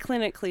probably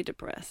clinically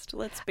depressed.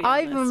 Let's be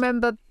I honest.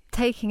 remember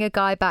taking a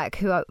guy back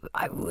who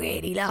I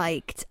really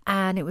liked,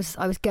 and I was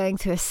going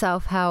through a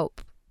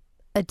self-help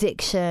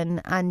addiction,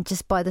 and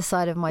just by the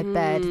side of my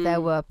bed there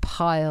were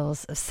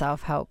piles of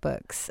self-help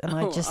books, and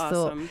I just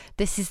thought, awesome.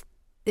 this is,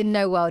 in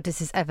no world does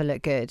this ever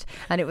look good.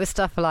 And it was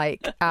stuff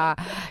like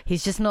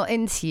he's just not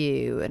into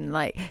you, and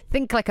like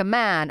think like a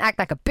man, act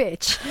like a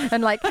bitch,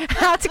 and like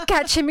how to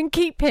catch him and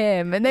keep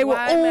him, and they were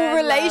Why all men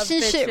love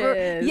relationship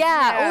bitches.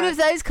 yeah, all Yeah. of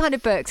those kind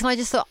of books. And I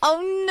just thought,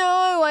 oh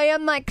no, I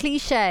am that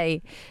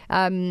cliche.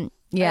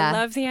 Yeah. I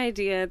love the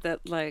idea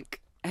that, like,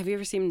 have you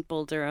ever seen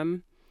Bull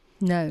Durham?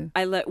 No.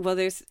 Well,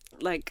 there's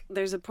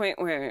a point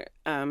where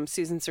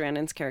Susan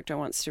Sarandon's character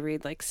wants to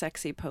read like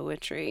sexy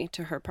poetry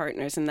to her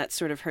partners, and that's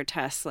sort of her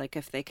test. Like,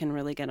 if they can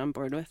really get on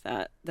board with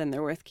that, then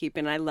they're worth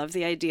keeping. I love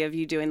the idea of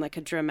you doing like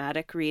a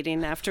dramatic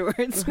reading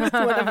afterwards with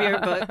one of your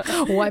books.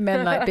 Why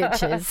men like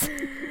bitches.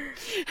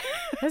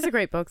 That's a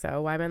great book,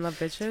 though. Why Men Love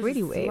Bitches. It's really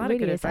There's a weird. lot It of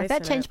good really is. advice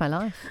That in changed it. my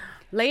life.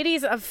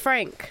 Ladies of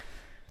Frank,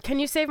 can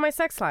you save my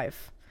sex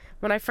life?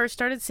 When I first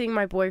started seeing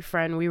my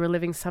boyfriend, we were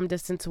living some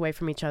distance away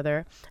from each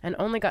other and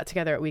only got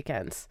together at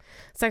weekends.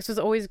 Sex was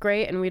always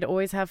great, and we'd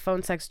always have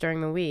phone sex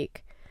during the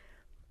week.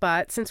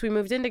 But since we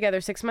moved in together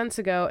 6 months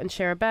ago and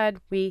share a bed,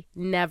 we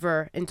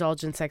never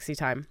indulge in sexy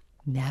time.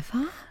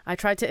 Never? I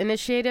tried to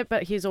initiate it,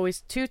 but he's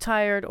always too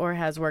tired or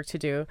has work to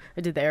do.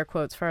 I did the air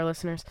quotes for our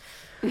listeners.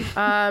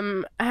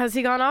 Has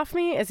he gone off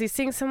me? Is he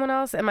seeing someone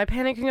else? Am I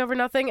panicking over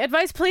nothing?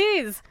 Advice,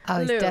 please. Oh,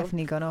 he's Lou.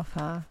 definitely gone off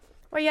her.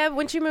 Well, yeah,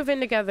 once you move in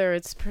together,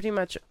 it's pretty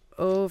much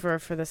over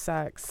for the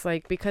sex,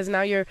 like, because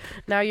now you're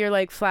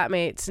like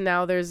flatmates.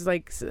 Now there's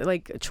like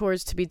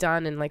chores to be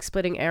done and like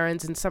splitting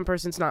errands, and some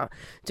person's not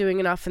doing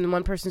enough and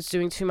one person's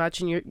doing too much,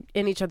 and you're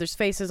in each other's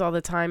faces all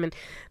the time, and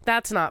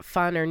that's not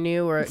fun or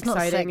new or It's not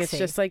exciting. It's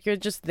sexy. just like you're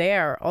just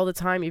there all the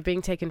time. You're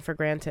being taken for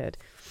granted.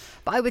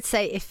 But I would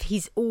say if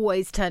he's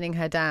always turning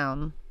her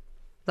down,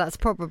 that's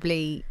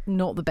probably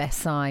not the best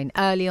sign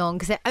early on,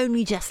 because they're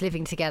only just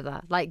living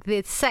together. Like,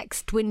 the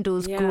sex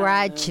dwindles Yeah.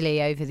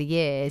 gradually over the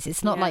years.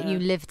 It's not like Yeah. you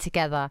live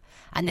together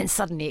and then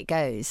suddenly it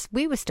goes.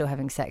 We were still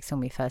having sex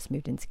when we first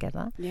moved in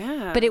together.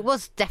 Yeah. But it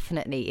was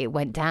definitely, it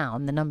went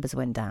down. The numbers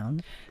went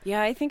down.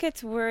 Yeah, I think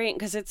it's worrying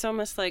because it's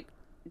almost like,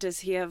 does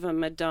he have a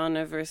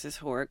Madonna versus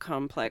whore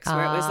complex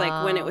where it was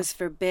like when it was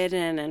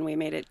forbidden and we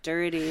made it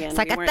dirty, and It's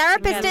like we a weren't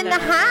therapist in the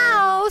together.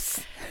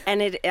 house.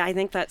 And I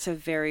think that's a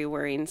very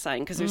worrying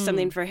sign, because there's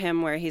something for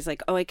him where he's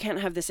like, oh, I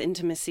can't have this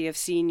intimacy of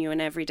seeing you in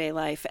everyday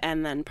life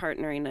and then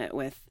partnering it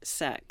with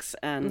sex.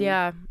 And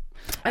Yeah,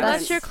 unless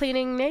That's- you're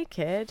cleaning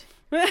naked,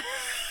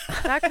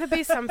 that could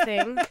be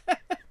something.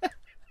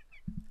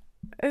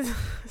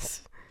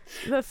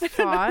 The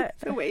thought.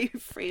 the way you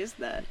phrase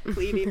that,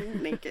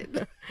 cleaning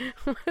naked.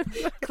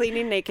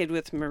 Cleaning naked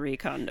with Marie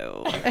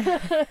Kondo.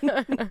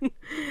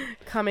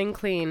 Coming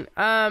clean.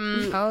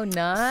 Oh,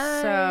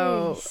 nice.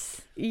 So,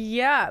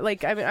 yeah,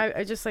 like, I mean,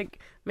 I just like,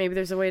 maybe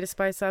there's a way to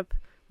spice up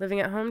living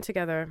at home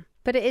together.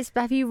 But it is.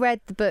 Have you read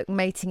the book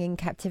Mating in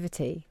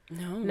Captivity?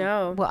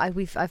 No. Well,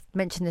 I've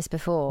mentioned this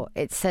before.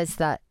 It says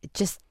that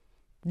just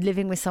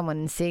living with someone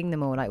and seeing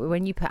them all, like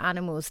when you put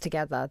animals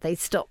together, they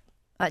stop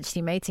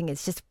actually mating.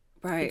 It's just,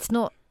 Right. it's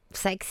not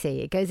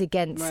sexy. It goes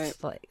against Right.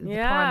 like the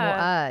Yeah.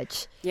 primal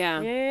urge. Yeah.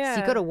 Yeah. So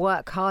you've got to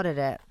work hard at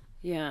it.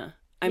 Yeah.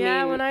 I I mean,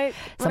 mean, when I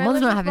Someone's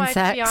lived not with having my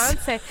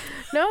sex. Fiance,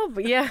 no,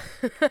 but yeah.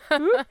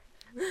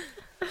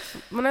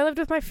 When I lived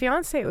with my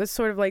fiance, it was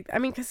sort of like, I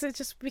mean,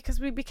 because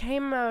we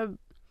became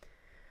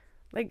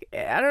like,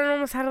 I don't know,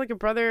 almost had like a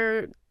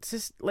brother.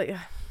 Just like, I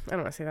don't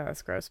want to say that,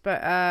 that's gross,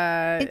 but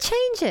It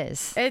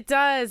changes. it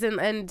does,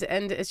 and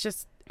it's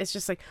just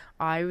like,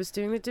 I was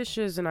doing the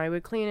dishes and I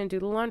would clean and do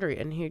the laundry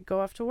and he'd go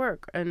off to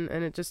work, and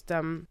it just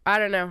I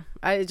don't know,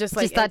 I just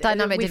like that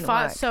dynamic we didn't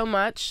fought work. so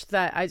much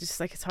that I just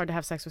like, it's hard to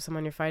have sex with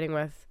someone you're fighting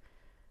with.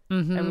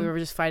 Mm-hmm. And we were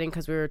just fighting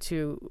because we were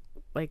too,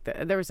 like,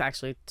 there was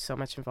actually so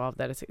much involved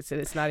that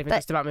it's not even That-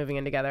 just about moving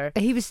in together.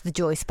 He was the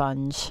joy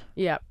sponge.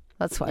 Yeah,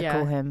 That's what I Yeah.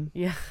 call him.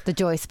 yeah. The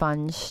joy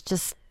sponge.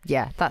 Just,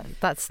 yeah,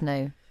 that's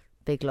no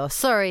big loss.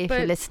 Sorry if But-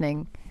 you're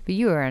listening, but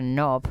you were a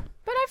knob.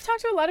 But I've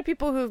talked to a lot of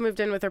people who've moved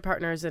in with their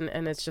partners, and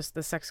it's just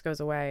the sex goes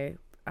away.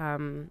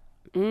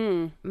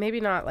 Maybe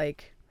not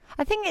like,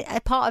 I think a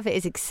part of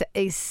it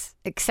is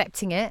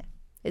accepting it.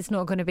 It's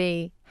not going to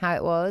be how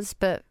it was,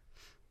 but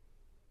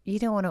you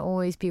don't want to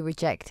always be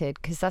rejected,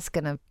 because that's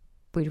going to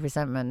breed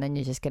resentment. Then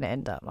you're just going to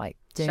end up like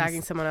doing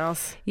shagging someone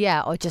else.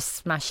 yeah, or just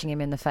smashing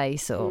him in the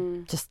face, or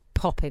just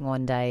popping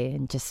one day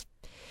and just.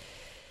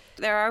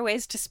 there are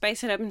ways to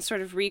spice it up and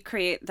sort of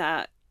recreate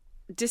that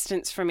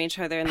distance from each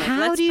other, and like, How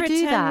let's do you do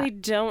pretend that? we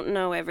don't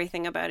know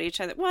everything about each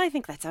other. Well, I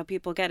think that's how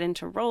people get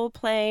into role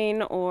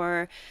playing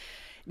or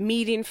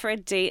meeting for a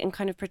date and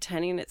kind of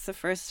pretending it's the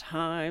first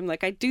time.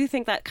 Like, I do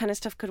think that kind of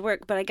stuff could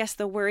work, but I guess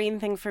the worrying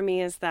thing for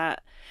me is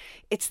that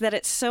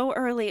it's so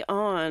early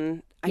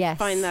on. I Yes.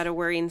 find that a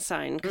worrying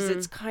sign, because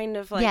it's kind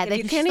of like, Yeah, if they've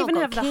you just can't not even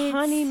got have the kids.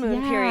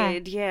 honeymoon Yeah.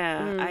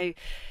 period.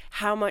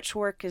 How much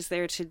work is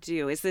there to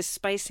do? Is this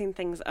spicing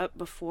things up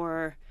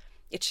before?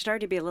 It should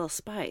already be a little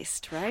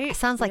spiced, right? It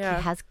sounds like Yeah.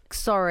 he has.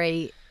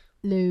 Sorry,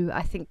 Lou.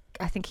 I think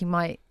he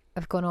might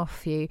have gone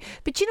off you.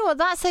 But you know what?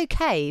 That's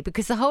okay,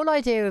 because the whole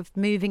idea of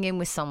moving in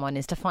with someone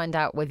is to find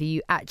out whether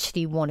you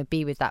actually want to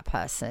be with that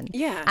person.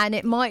 Yeah. And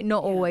it might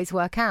not always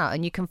work out,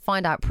 and you can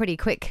find out pretty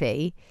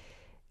quickly.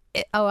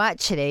 Oh,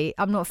 actually,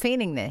 I'm not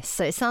feeling this.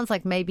 So it sounds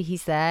like maybe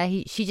he's there.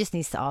 She just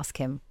needs to ask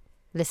him,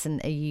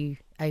 listen, are you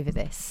over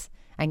this?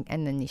 And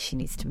then she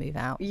needs to move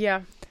out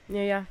Yeah.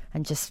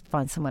 and just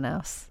find someone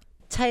else.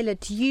 Taylor,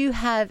 do you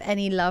have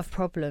any love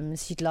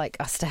problems you'd like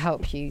us to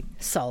help you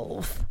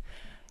solve?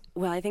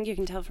 Well, I think you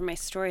can tell from my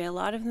story, a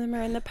lot of them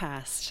are in the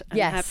past. I'm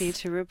Yes. happy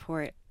to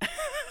report.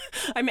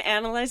 I'm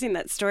analyzing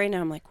that story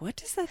now. I'm like, what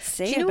does that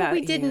say Do you know about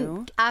what we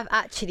didn't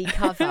actually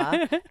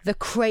cover? The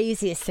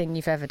craziest thing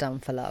you've ever done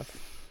for love.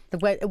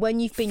 When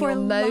you've been For your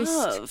most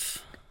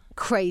love.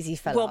 crazy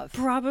for Well, love.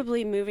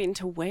 probably moving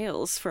to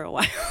Wales for a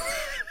while.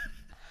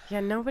 Yeah,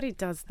 nobody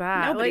does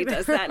that. Nobody Like,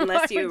 does that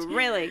unless you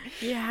really.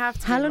 You have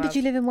to. How be long did loved.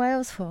 you live in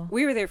Wales for?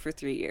 We were there for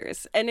 3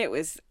 years, and it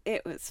was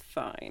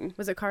fine.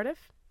 Was it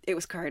Cardiff? It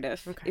was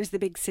Cardiff. Okay. It was the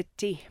big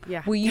city.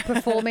 Yeah. Were you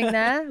performing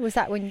there? Was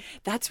that when?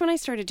 That's when I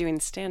started doing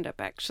stand-up,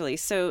 actually.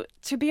 So,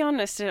 to be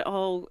honest, it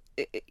all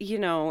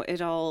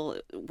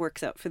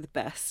works out for the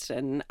best.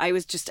 And I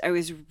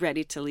was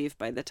ready to leave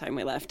by the time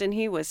we left, and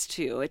he was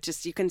too. It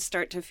just, you can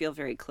start to feel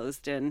very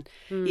closed in,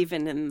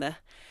 even in the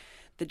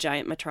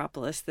giant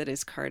metropolis that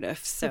is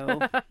Cardiff.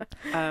 So,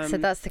 So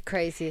that's the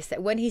craziest.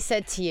 When he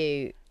said to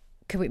you,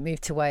 could we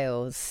move to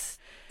Wales?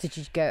 Did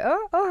you go,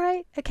 oh, all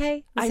right,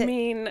 okay?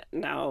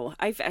 No.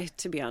 I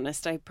to be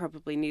honest, I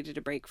probably needed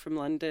a break from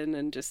London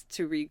and just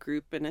to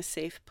regroup in a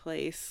safe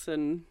place.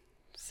 And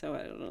so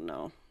I don't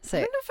know. So,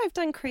 I don't know if I've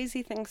done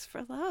crazy things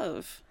for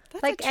love.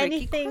 That's like a tricky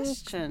anything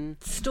question.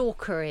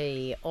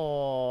 stalkery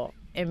or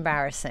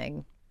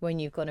embarrassing when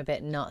you've gone a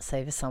bit nuts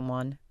over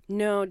someone?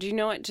 No, do you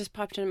know what just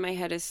popped into my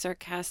head is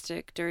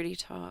sarcastic, dirty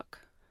talk.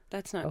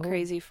 That's not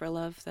crazy for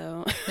love,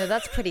 though. No,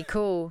 that's pretty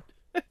cool.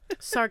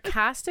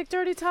 Sarcastic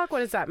dirty talk? What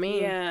does that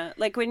mean? Yeah,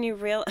 like when you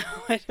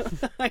I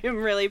am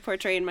really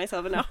portraying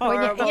myself in a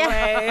horrible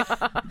way.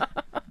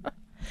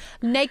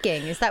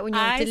 Negging, is that when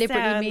you're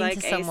deliberately mean like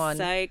to someone?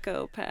 A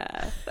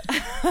psychopath.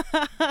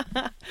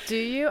 Do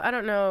you? I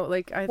don't know.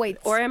 Like, Wait,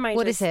 or am I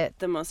what just is it?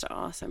 the most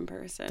awesome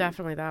person?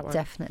 Definitely that one.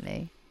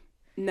 Definitely.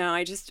 No,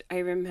 I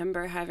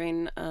remember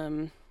having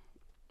a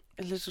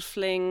little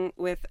fling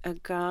with a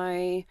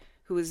guy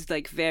who was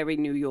like very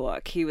New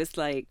York. He was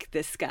like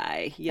this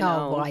guy, you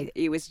know. Right.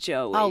 He was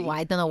Joey. Oh,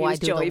 I don't know why. He was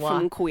Joey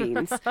from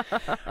Queens.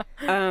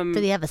 Did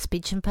he have a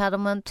speech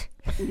impediment?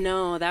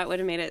 No, that would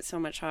have made it so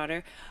much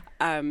hotter.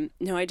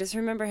 No, I just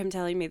remember him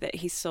telling me that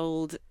he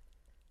sold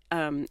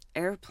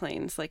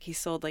airplanes. Like he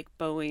sold like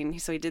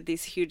Boeing. So he did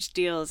these huge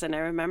deals, and I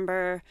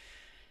remember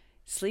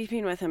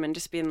sleeping with him and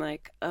just being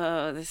like,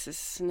 oh, this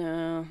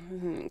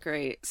isn't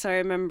great. So I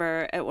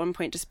remember at one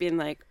point just being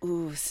like,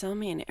 ooh, sell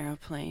me an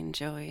airplane,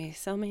 Joey.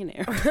 Sell me an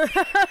airplane.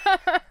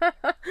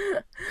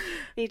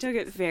 He took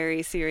it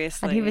very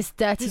seriously. And he was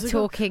dirty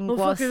talking.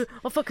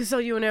 I'll fucking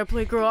sell you an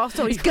airplane, girl. I'll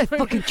sell you. He's got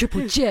fucking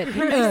triple jet.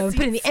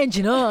 Putting the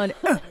engine on.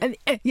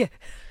 Yeah.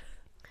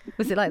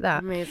 Was it like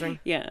that? Amazing.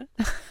 Yeah.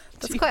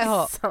 That's quite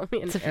hot. Sell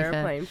me an to be fair.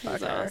 airplane.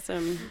 That's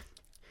awesome.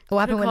 What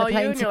happened when the call you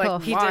plane and took you're like,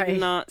 off? He Why? did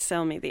not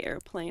sell me the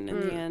airplane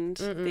in the end.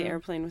 The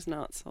airplane was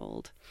not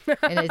sold.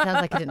 And it sounds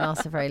like it didn't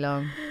last for very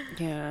long.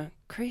 Yeah.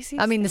 Crazy.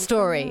 I mean, the thing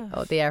story for love.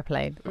 or the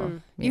airplane.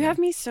 Or, You know. have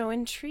me so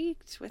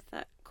intrigued with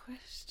that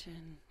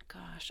question.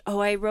 Gosh. Oh,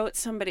 I wrote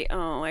somebody a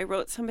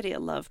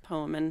love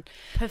poem in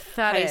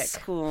Pathetic. high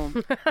school.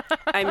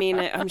 I mean,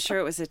 I'm sure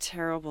it was a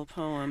terrible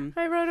poem.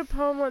 I wrote a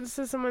poem once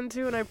to someone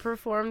too, and I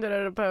performed it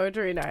at a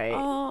poetry night.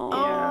 Oh,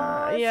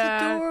 Yeah, it's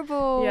yeah.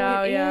 adorable.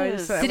 Yeah, It yeah.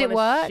 is. Did I it wanna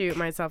work? Shoot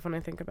myself when I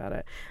think about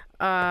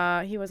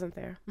it. He wasn't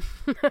there.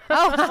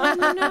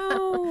 Oh,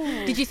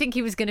 no. Did you think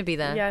he was going to be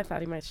there? Yeah, I thought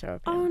he might show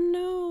up. Yeah. Oh,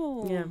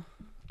 no. Yeah.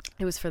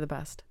 It was for the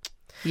best.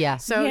 Yeah.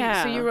 So,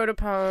 Yeah. so you wrote a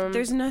poem.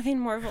 There's nothing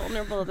more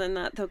vulnerable than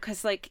that, though,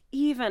 because, like,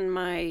 even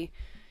my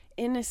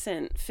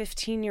innocent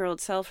 15-year-old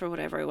self or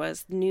whatever it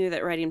was knew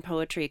that writing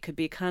poetry could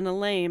be kind of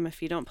lame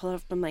if you don't pull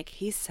up. I'm like,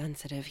 he's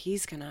sensitive.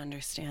 He's going to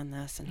understand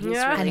this. And he's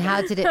Yeah. And really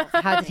how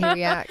did he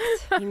react?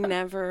 He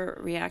never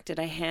reacted.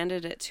 I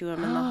handed it to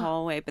him in the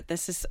hallway, but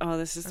this is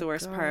the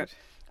worst God. part.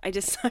 I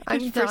decided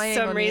I'm for dying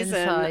some on the reason.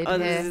 inside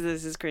This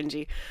here. is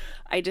cringy.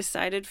 I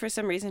decided for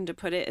some reason to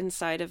put it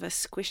inside of a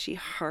squishy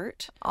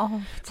heart,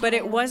 Oh, but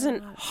it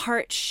wasn't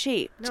heart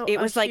shaped. No, it a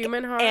was like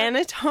human heart?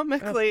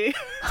 anatomically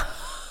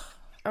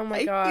oh my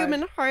a God.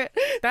 human heart.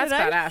 That's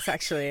that badass,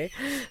 actually.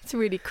 it's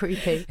really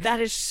creepy.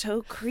 That is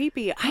so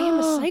creepy. I am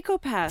a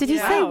psychopath. Did he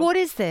Wow. say, what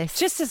is this?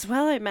 Just as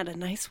well, I met a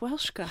nice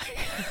Welsh guy.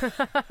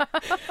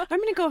 I'm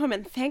going to go home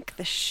and thank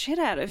the shit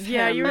out of him.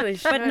 Yeah, you really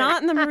But should.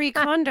 not in the Marie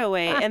Kondo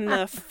way, in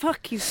the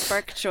fuck you,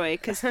 Spark Joy,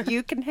 because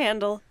you can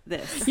handle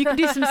this. You can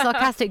do some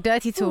sarcastic,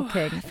 dirty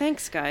talking.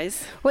 Thanks,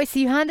 guys. Wait, so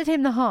you handed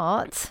him the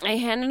heart? I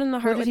handed him the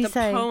heart What with did he the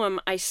say? poem.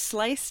 I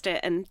sliced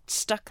it and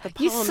stuck the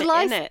You poem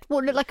sliced in it.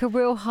 what looked like a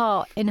real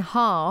heart in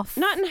half.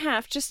 Not in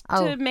half, just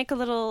Oh. to make a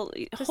little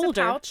a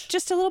holder. pouch?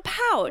 Just a little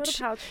pouch.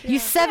 Little pouch. You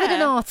severed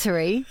an Yeah.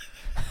 artery.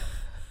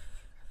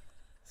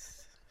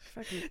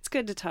 Fucking It's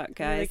good to talk,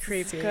 guys.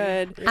 really It's creepy.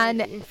 good.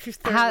 And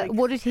how?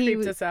 What did he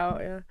creeped us out?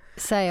 Yeah.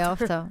 say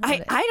after? I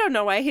don't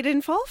know why he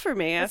didn't fall for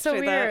me It's after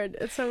so that. weird.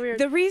 It's so weird.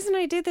 The reason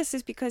I did this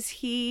is because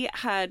he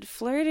had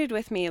flirted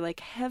with me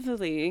like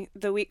heavily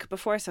the week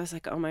before. So I was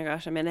like, oh my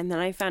gosh, I'm in. And then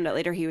I found out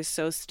later he was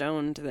so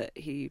stoned that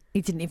he. He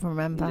didn't even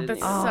remember.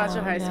 That's Oh, such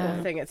a high school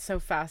no. thing. It's so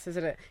fast,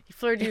 isn't it? He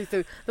flirted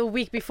you the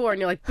week before,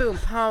 and you're like, boom,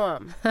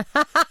 poem.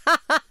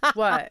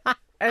 What?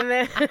 And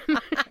then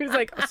he was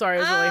like, oh, sorry,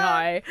 I was really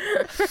high.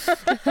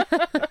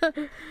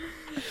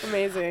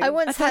 Amazing. I I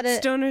once thought had a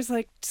stoners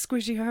like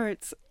squishy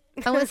hearts.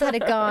 I once had a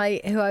guy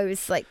who I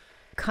was like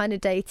kind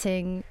of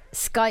dating,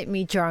 Skype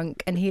me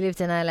drunk, and he lived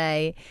in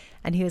LA,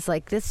 and he was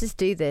like, let's just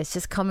do this,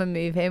 just come and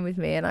move in with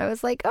me. And I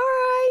was like, all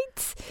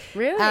right.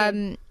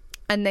 Really?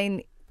 And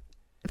then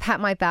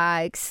packed my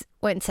bags,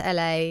 went to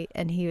LA,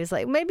 and he was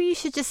like, maybe you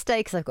should just stay,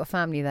 because I've got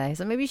family there.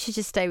 So maybe you should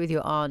just stay with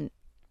your aunt,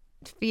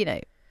 you know,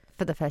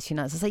 for the first few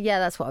nights. I was like, yeah,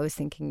 that's what I was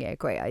thinking. Yeah,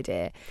 great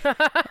idea.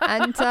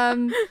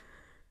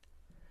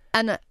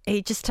 And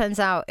he just turns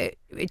out it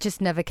just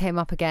never came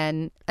up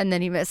again. And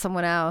then he met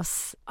someone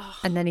else.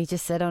 And then he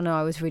just said, oh no,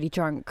 I was really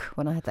drunk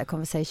when I had that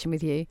conversation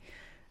with you.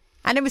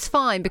 And it was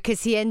fine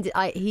because he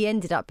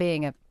ended up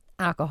being an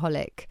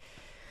alcoholic.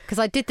 Because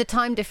I did the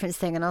time difference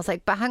thing, and I was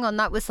like, but hang on,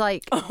 that was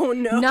like Oh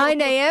no.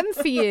 9 a.m.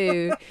 for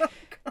you.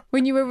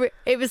 When you were,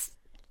 it was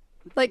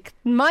like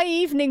my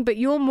evening, but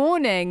your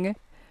morning.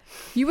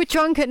 You were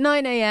drunk at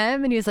 9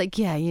 a.m. and he was like,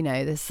 yeah, you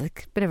know, there's a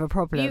bit of a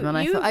problem. And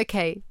I thought,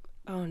 okay.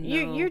 Oh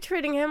no! You're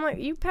treating him like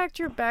you packed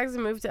your bags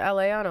and moved to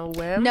LA on a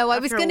whim. No, I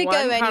was going to go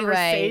anyway.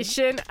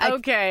 Conversation.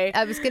 Okay.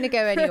 I was going to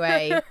go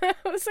anyway.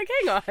 I was like,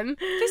 hang on.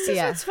 This is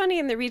what's funny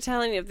in the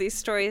retelling of these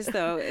stories,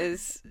 though,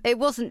 is it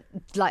wasn't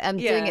like I'm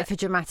doing it for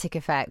dramatic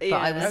effect, but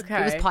I was. It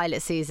was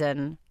pilot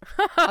season.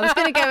 I was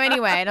going to go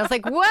anyway, and I was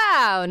like,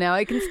 wow, now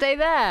I can stay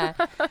there.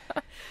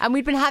 And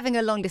we'd been having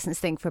a long distance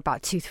thing for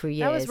about 2-3 years.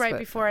 That was right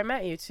before I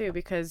met you too,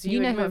 because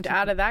you had moved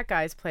out of that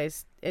guy's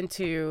place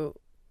into.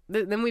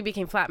 Then we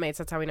became flatmates.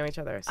 That's how we know each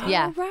other. So.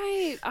 Yeah. Oh,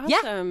 right.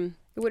 Awesome. Yeah.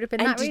 It would have been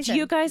that reason. Did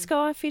you guys go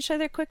off each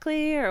other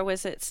quickly, or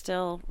was it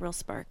still real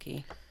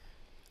sparky?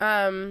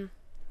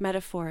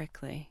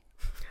 Metaphorically.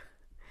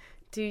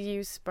 Do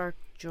you spark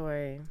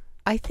joy?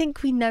 I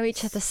think we know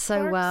each other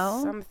so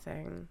well.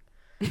 Something.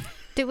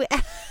 Did we?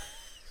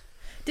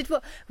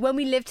 When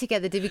we lived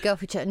together, did we go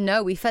off each other?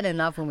 No, we fell in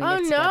love when we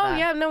lived together. Oh, no.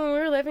 Yeah, no, when we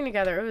were living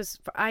together,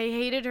 I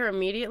hated her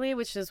immediately,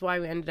 which is why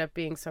we ended up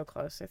being so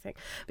close, I think.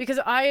 Because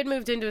I had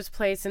moved into his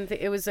place, and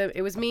it was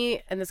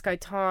me and this guy,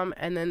 Tom,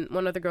 and then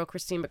one other girl,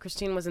 Christine. But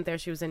Christine wasn't there.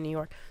 She was in New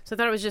York. So I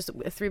thought it was just a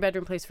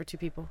 3-bedroom place for 2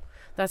 people.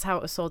 That's how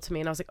it was sold to me.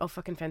 And I was like, oh,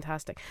 fucking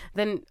fantastic.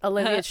 Then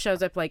Olivia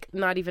shows up, like,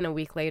 not even a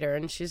week later,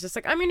 and she's just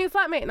like, I'm your new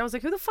flatmate. And I was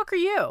like, who the fuck are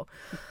you?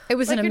 It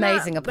was an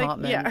amazing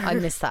apartment. Like, yeah. I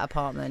missed that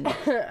apartment.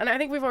 And I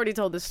think we've already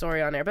told this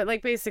story on air, but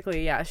like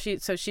basically, yeah, she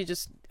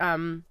just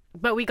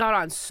but we got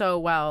on so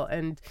well,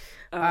 and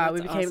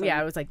we became awesome.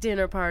 Yeah, it was like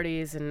dinner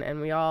parties, and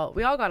we all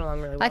got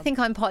along really well. I think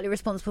I'm partly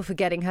responsible for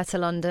getting her to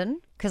London,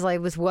 because I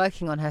was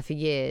working on her for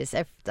years.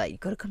 Like, you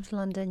got to come to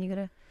London, you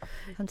got to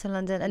come to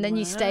London. And then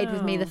you stayed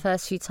with me the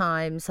first few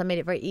times. I made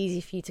it very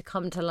easy for you to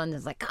come to London.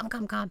 It's like,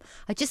 come.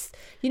 I just,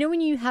 you know,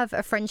 when you have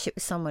a friendship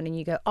with someone and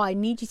you go, oh, I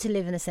need you to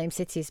live in the same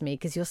city as me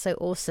because you're so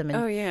awesome.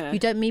 And you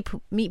don't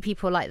meet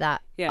people like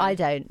that. Yeah. I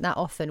don't that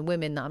often.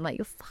 Women that I'm like,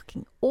 you're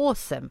fucking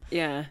awesome.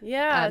 Yeah.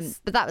 Yes.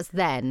 But that was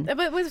then.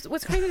 But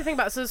what's crazy to think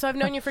about, so I've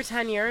known you for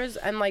 10 years,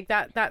 and like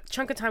that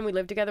chunk of time we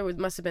lived together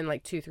must have been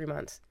like 2-3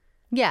 months.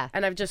 Yeah.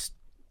 And I've just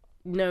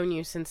known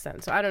you since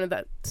then. So I don't know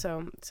that.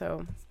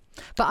 So.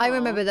 But I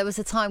remember there was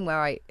a time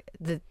where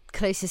the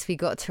closest we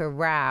got to a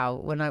row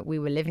when we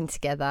were living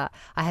together,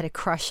 I had a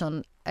crush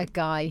on a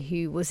guy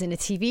who was in a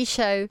TV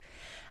show,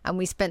 and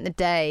we spent the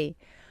day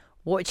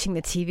watching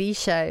the TV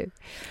show.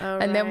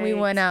 And then we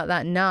went out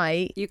that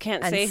night. You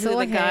can't say who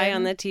the guy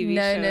on the TV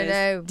show is.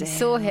 No. We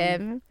saw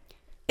him.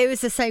 It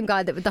was the same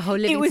guy that with the whole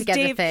living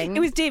together thing.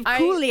 It was Dave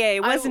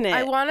Coulier, wasn't it?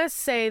 I want to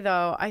say,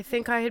 though, I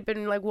think I had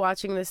been like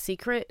watching The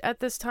Secret at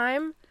this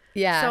time.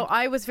 Yeah. So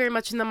I was very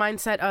much in the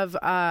mindset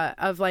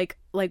of like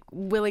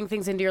willing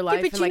things into your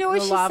life, but and like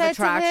the law of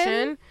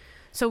attraction.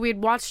 So we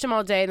had watched him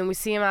all day, and then we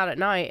see him out at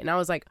night, and I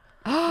was like,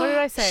 what did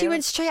I say? She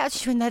went straight out.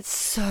 She went, that's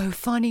so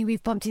funny.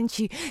 We've bumped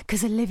into you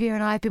because Olivia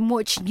and I have been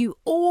watching you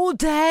all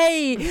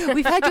day.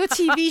 We've had your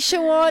TV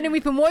show on and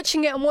we've been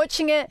watching it and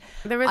watching it.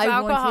 There was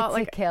alcohol.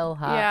 Wanted to kill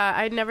her. Yeah,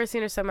 I'd never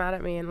seen her so mad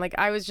at me. And like,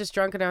 I was just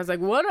drunk, and I was like,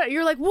 what are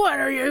you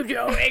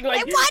doing? Like,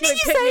 why did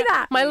you say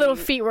that? My little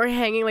feet were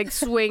hanging, like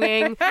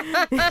swinging.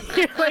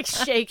 You're like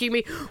shaking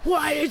me.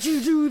 Why did you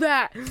do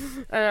that?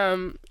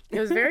 It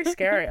was very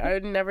scary. I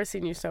had never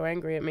seen you so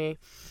angry at me.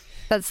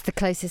 That's the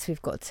closest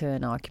we've got to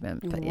an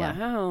argument. But yeah.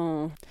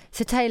 Wow.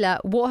 So Taylor,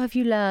 what have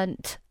you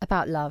learnt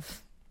about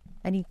love?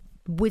 Any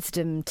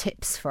wisdom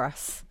tips for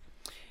us?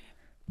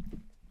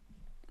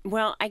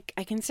 Well,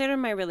 I consider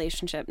my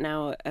relationship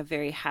now a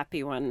very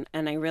happy one.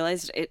 And I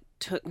realized it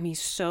took me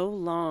so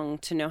long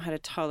to know how to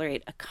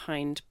tolerate a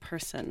kind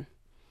person.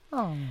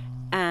 Oh.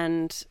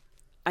 And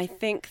I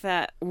think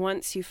that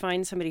once you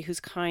find somebody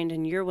who's kind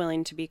and you're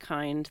willing to be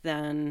kind,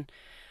 then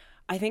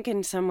I think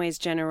in some ways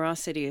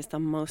generosity is the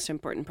most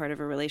important part of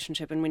a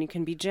relationship. And when you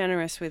can be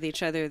generous with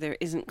each other, there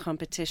isn't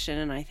competition.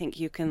 And I think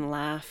you can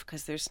laugh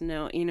because there's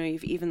no,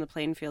 you've evened the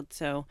playing field.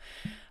 So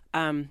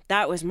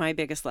that was my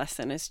biggest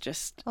lesson, is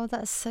just... Oh,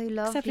 that's so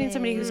lovely. Accepting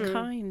somebody who's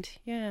kind.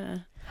 Yeah.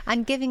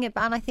 And giving it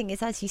back. And I think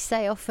it's, as you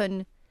say,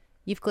 often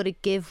you've got to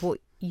give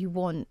what you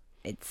want.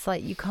 It's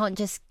like you can't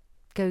just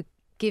go,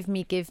 give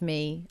me,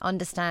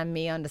 understand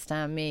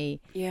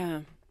me.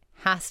 Yeah.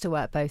 Has to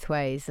work both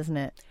ways, doesn't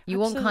it?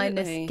 You Absolutely. want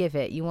kindness, give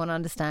it. You want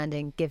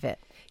understanding, give it.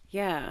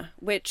 Yeah,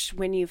 which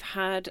when you've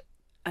had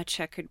a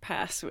checkered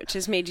past, which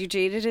has made you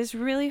jaded, is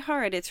really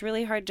hard. It's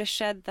really hard to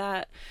shed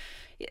that,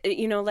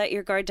 let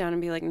your guard down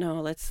and be like,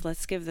 no,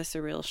 let's give this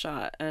a real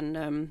shot.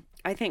 And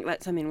I think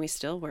that's something we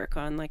still work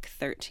on, like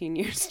 13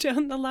 years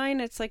down the line.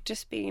 It's like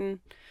just being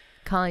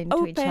kind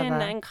open to each other.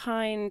 And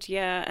kind,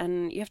 yeah.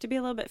 And you have to be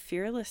a little bit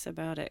fearless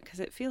about it because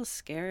it feels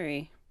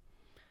scary,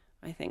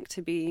 I think,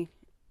 to be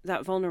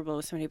that vulnerable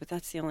with somebody, but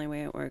that's the only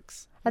way it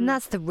works. And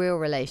that's the real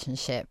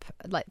relationship.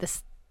 Like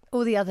this,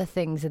 all the other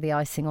things are the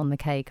icing on the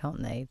cake,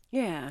 aren't they?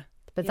 Yeah.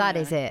 But that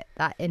is it.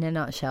 That, in a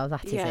nutshell,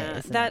 that is it.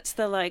 Isn't That's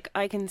the, like,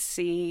 I can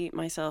see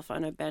myself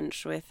on a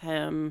bench with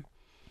him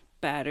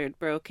battered,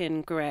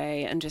 broken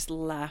gray and just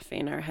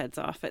laughing our heads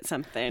off at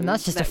something. And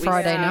that's just a that we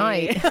Friday see.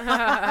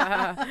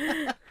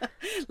 night.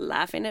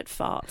 Laughing at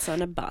farts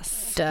on a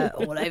bus. Dirt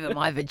all over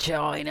my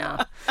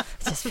vagina.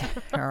 Just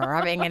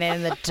rubbing it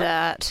in the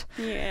dirt.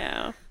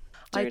 Yeah.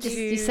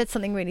 You said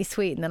something really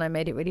sweet and then I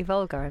made it really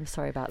vulgar. I'm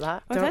sorry about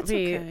that. Oh, Don't that's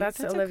be. okay. That's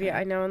That's Olivia okay.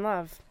 I know and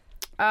love.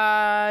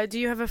 Do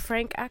you have a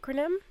Frank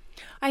acronym?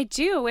 I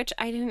do, which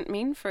I didn't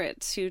mean for it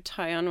to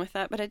tie on with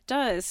that, but it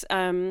does.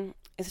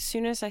 As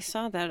soon as I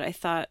saw that, I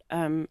thought,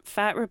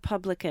 fat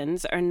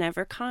Republicans are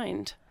never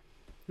kind.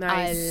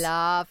 Nice. I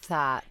love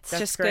that. That's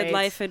Just great. good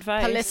life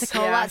advice.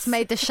 Political. Yes. That's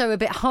made the show a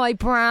bit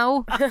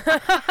highbrow.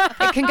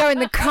 It can go in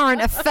the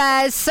current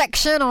affairs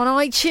section on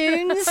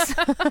iTunes.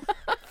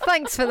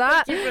 Thanks for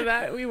that. Thank you for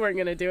that. We weren't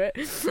going to do it.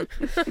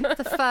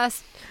 The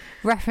first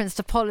reference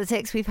to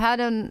politics we've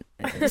had on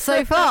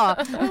so far.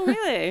 Oh,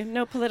 really?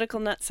 No political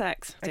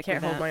nutsacks. I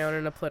can't hold my own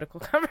in a political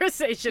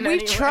conversation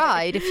We've anyway.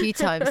 tried a few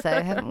times though,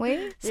 haven't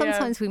we?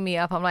 Sometimes we meet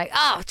up. I'm like,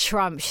 oh,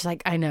 Trump. She's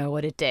like, I know,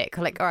 what a dick.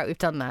 I'm like, all right, we've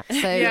done that. So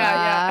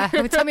Yeah.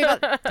 tell me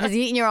about, has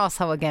he eaten your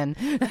asshole again?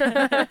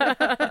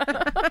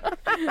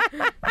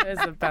 That is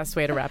the best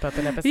way to wrap up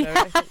an episode.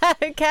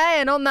 Okay,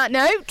 and on that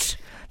note,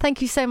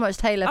 thank you so much,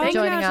 Taylor, for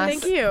joining us.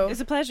 Thank you. It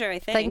was a pleasure, I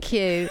think. Thank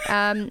you.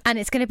 And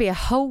it's going to be a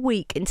whole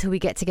week until we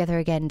get together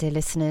again, dear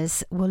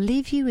listeners. We'll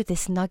leave you with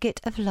this nugget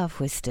of love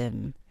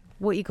wisdom.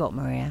 What you got,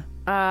 Maria?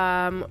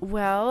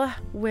 Well,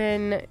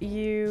 when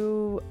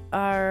you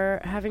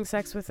are having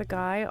sex with a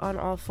guy on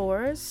all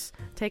fours,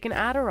 take an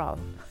Adderall.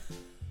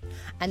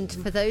 And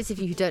for those of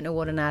you who don't know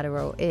what an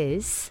Adderall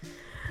is,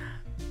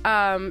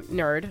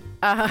 Nerd.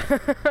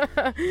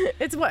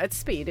 It's what? It's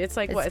speed. It's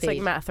like It's what? It's like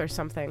speed. math or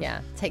something.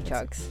 yeah, take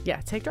drugs.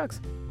 Yeah, take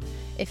drugs.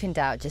 If in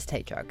doubt, just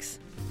take drugs.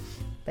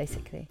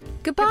 Basically.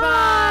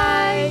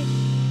 Goodbye.